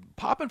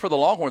 Popping for the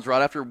Longhorns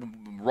right after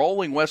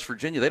rolling West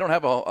Virginia. They don't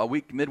have a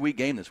midweek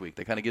game this week.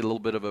 They kind of get a little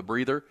bit of a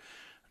breather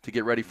to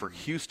get ready for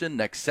Houston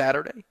next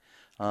Saturday.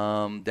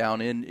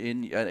 Down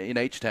in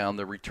H-Town,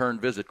 the return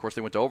visit. Of course,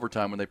 they went to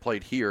overtime when they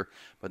played here,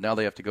 but now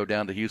they have to go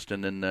down to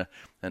Houston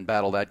and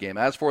battle that game.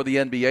 As for the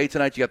NBA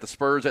tonight, you got the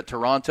Spurs at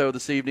Toronto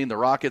this evening. The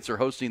Rockets are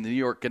hosting the New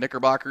York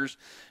Knickerbockers,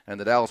 and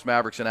the Dallas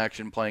Mavericks in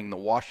action playing the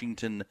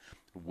Washington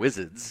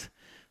Wizards.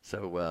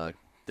 So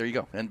there you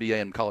go,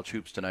 NBA and college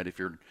hoops tonight. If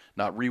you're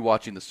not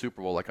rewatching the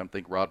Super Bowl, like I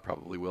think Rod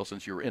probably will,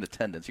 since you were in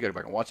attendance, you got to go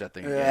back and watch that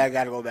thing again. Yeah, I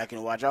got to go back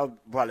and watch. I'll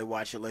probably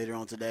watch it later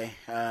on today.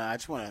 I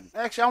just want to.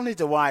 Actually, I don't need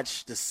to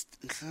watch this.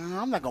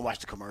 I'm not gonna watch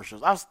the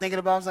commercials. I was thinking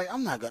about. I was like,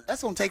 I'm not gonna.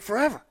 That's gonna take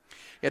forever.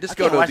 Yeah, just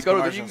go to you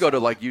can go to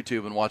like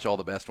YouTube and watch all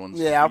the best ones.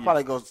 Yeah, I'll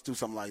probably go do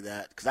something like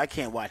that because I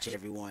can't watch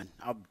everyone.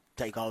 I'll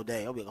take all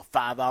day. It'll be like a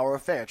 5-hour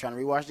affair trying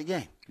to rewatch the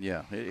game.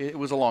 Yeah, it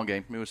was a long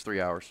game. It was 3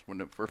 hours,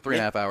 for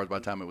 3.5 hours by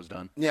the time it was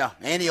done. Yeah,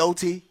 and the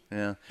OT.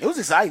 Yeah, it was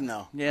exciting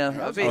though. Yeah,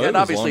 and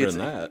obviously it's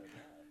that.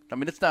 I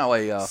mean, it's now a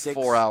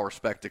 4-hour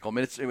spectacle. I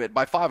mean, it's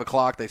by 5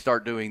 o'clock they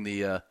start doing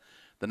the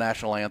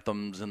national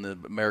anthems and the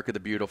America the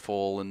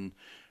Beautiful, and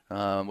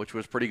which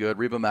was pretty good.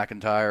 Reba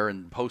McEntire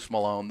and Post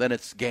Malone. Then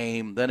it's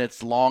game. Then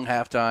it's long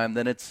halftime.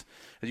 Then it's,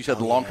 as you said,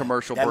 the long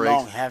commercial breaks. That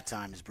long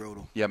halftime is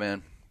brutal. Yeah,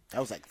 man.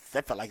 That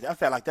felt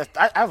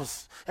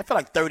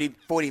like 30,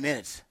 40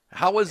 minutes.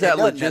 How was that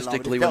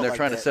logistically when they're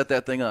trying to set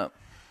that thing up?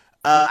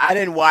 I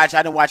didn't watch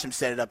them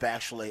set it up,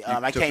 actually.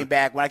 When I came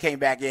back,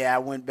 I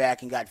went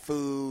back and got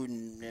food,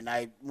 and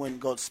I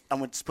went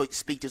to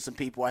speak to some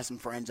people. I had some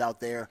friends out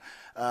there.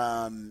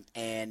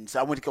 And so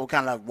I went to go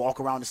kind of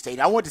walk around the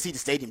stadium. I wanted to see the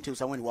stadium, too,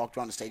 so I went and walked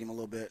around the stadium a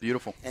little bit.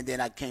 Beautiful. And then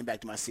I came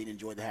back to my seat and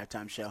enjoyed the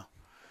halftime show.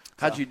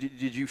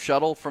 Did you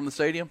shuttle from the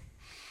stadium?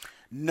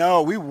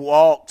 No, we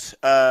walked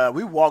to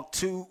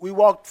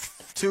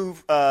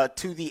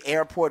the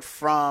airport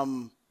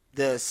from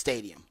the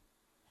stadium.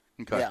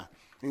 Okay. Yeah.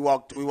 We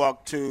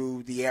walked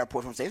to the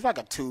airport from the stadium. It's like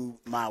a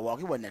 2-mile walk.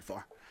 It wasn't that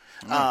far.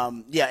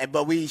 Mm.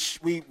 But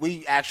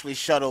we actually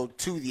shuttled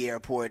to the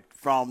airport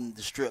from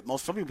the Strip.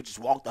 Some people just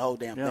walk the whole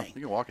damn thing.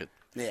 You can walk it.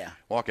 Yeah.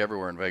 Walk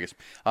everywhere in Vegas.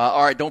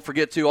 All right, don't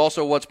forget to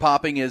also what's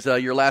popping is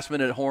your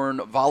last-minute Horn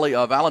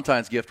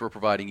Valentine's gift we're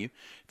providing you.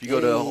 If you go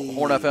to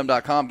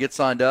hornfm.com, get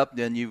signed up,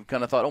 then you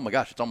kind of thought, oh, my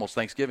gosh, it's almost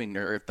Thanksgiving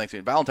or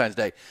Valentine's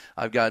Day.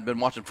 I've been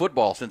watching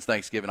football since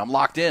Thanksgiving. I'm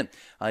locked in.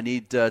 I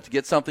need to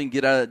get something.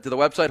 Get to the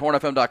website,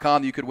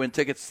 hornfm.com. You could win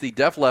tickets to the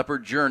Def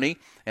Leppard, Journey,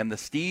 and the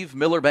Steve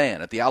Miller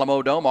Band at the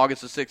Alamo Dome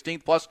August the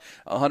 16th, plus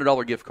a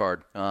 $100 gift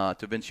card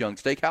to Vince Young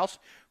Steakhouse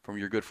from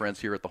your good friends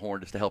here at the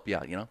Horn, just to help you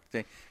out,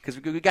 because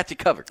we got you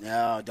covered.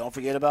 No, don't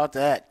forget about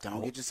that.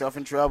 Don't get yourself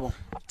in trouble.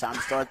 Time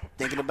to start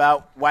thinking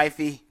about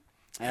wifey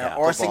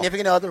or a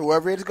significant other,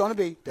 whoever it is going to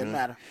be. Doesn't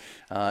matter.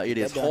 It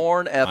is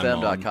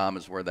hornfm.com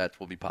is where that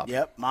will be popping.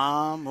 Yep,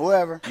 mom,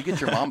 whoever. You get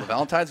your mom a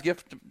Valentine's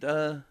gift,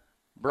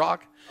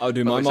 Brock? Oh,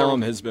 dude, my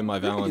mom has been my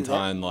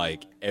Valentine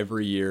like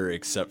every year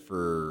except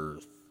for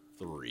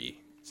 3,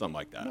 something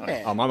like that.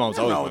 Yeah. My mom's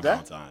always my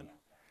Valentine.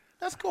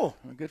 That's cool.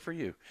 Well, good for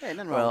you. Hey,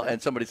 nothing wrong with that.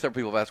 And several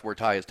people have asked where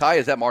Ty is. Ty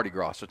is at Mardi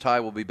Gras, so Ty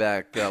will be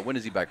back. When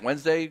is he back?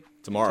 Wednesday?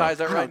 Tomorrow. Ty, is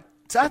that right?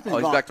 Ty's been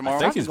he's gone. back tomorrow? I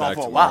think he's back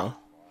for a tomorrow. while.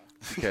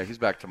 Okay, he's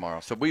back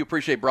tomorrow. So we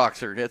appreciate Brock,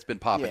 sir. It's been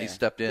popping. Yeah. He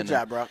stepped in Good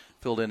job, and Brock.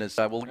 filled in his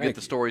we'll get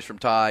the stories from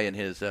Ty and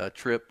his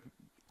trip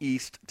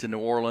east to New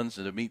Orleans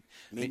and to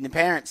meeting the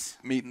parents.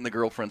 Meeting the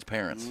girlfriend's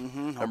parents.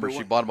 Mm-hmm. Remember,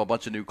 she bought him a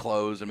bunch of new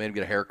clothes and made him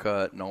get a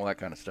haircut and all that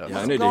kind of stuff.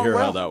 Yeah, I need to hear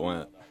how that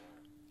went.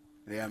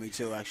 Yeah, me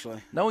too, actually.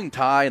 Knowing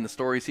Ty and the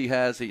stories he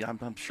has,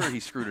 I'm sure he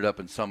screwed it up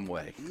in some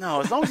way. No,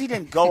 as long as he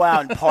didn't go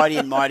out and party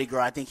in Mardi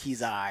Gras, I think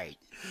he's all right.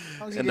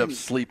 End up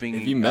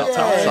sleeping met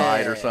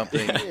outside or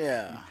something.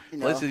 Yeah.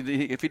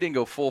 If he didn't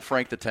go full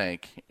Frank the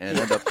Tank and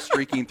end up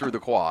streaking through the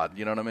quad,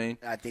 you know what I mean?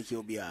 I think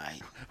he'll be all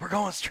right. We're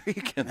going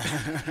streaking.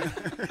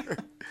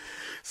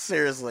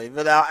 Seriously.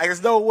 But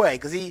there's no way,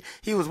 because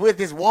he was with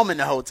his woman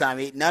the whole time.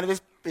 None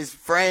of his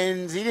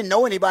friends, he didn't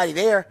know anybody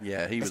there.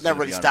 Yeah, he was It's never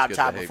really stopped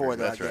Ty before,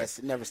 though, That's I guess.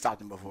 right. It never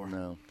stopped him before.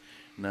 No.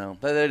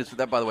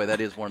 That, by the way,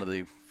 that is one of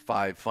the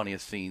 5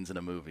 funniest scenes in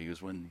a movie,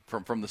 is when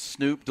from the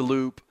Snoop to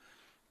Loop,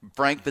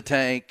 Frank the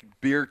Tank,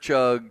 beer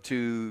chug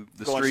to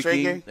the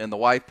streaking, and the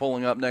wife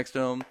pulling up next to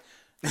him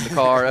in the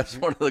car. That's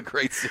one of the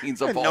great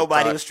scenes of all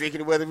Nobody time. was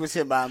streaking, whether it was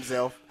him by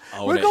himself.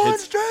 Oh, We're going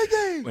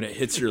streaking! When it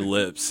hits your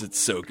lips, it's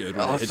so good.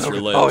 When it hits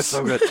your lips. Oh, it's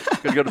so good.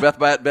 Gonna go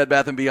to Bed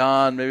Bath &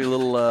 Beyond, maybe a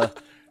little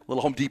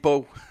Home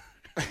Depot.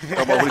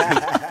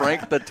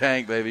 Frank the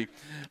Tank, baby.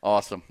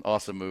 Awesome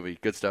movie.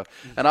 Good stuff.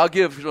 And I'll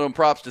give some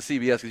props to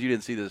CBS, because you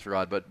didn't see this,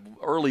 Rod, but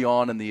early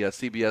on in the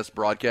CBS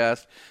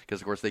broadcast,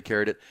 because, of course, they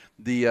carried it,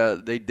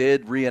 they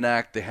did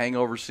reenact the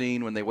hangover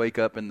scene when they wake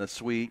up in the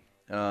suite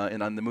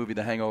on the movie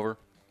The Hangover.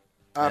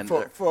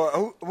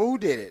 Who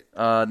did it?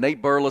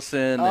 Nate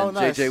Burleson and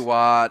nice. J.J.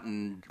 Watt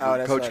and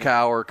that's Coach funny.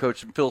 Cower,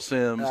 Coach Phil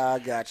Sims.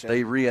 Gotcha.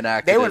 They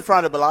reenacted They were it. in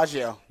front of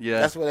Bellagio.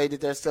 Yeah. That's where they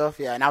did their stuff.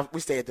 Yeah, and we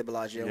stayed at the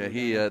Bellagio.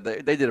 Yeah,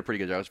 they did a pretty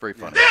good job. It was very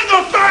funny. In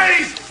the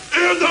face!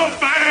 In the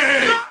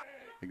face!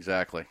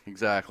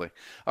 Exactly.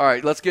 All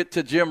right, let's get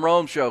to Jim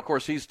Rome's show. Of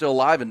course, he's still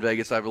live in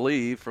Vegas, I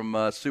believe,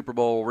 from Super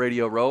Bowl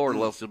Radio Row, or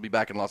else he'll be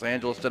back in Los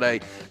Angeles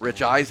today.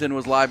 Rich Eisen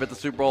was live at the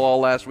Super Bowl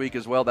all last week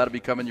as well. That'll be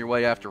coming your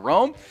way after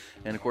Rome.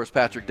 And, of course,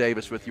 Patrick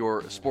Davis with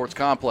your Sports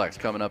Complex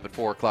coming up at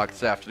 4 o'clock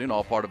this afternoon,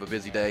 all part of a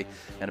busy day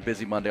and a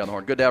busy Monday on the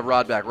Horn. Good to have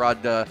Rod back.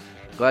 Rod,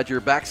 glad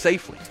you're back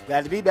safely.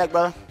 Glad to be back,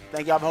 brother.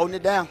 Thank y'all for holding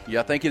it down.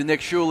 Yeah, thank you to Nick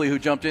Shuley, who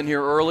jumped in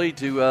here early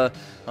to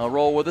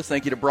roll with us.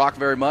 Thank you to Brock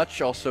very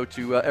much. Also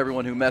to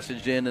everyone who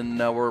messaged in and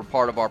were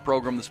part of our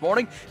program this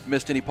morning. If you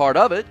missed any part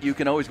of it, you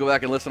can always go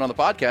back and listen on the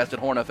podcast at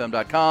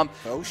hornfm.com.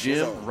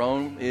 Jim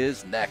Rome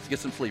is next. Get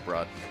some sleep,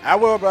 Rod. I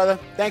will, brother.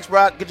 Thanks,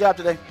 Brock. Good job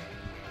today.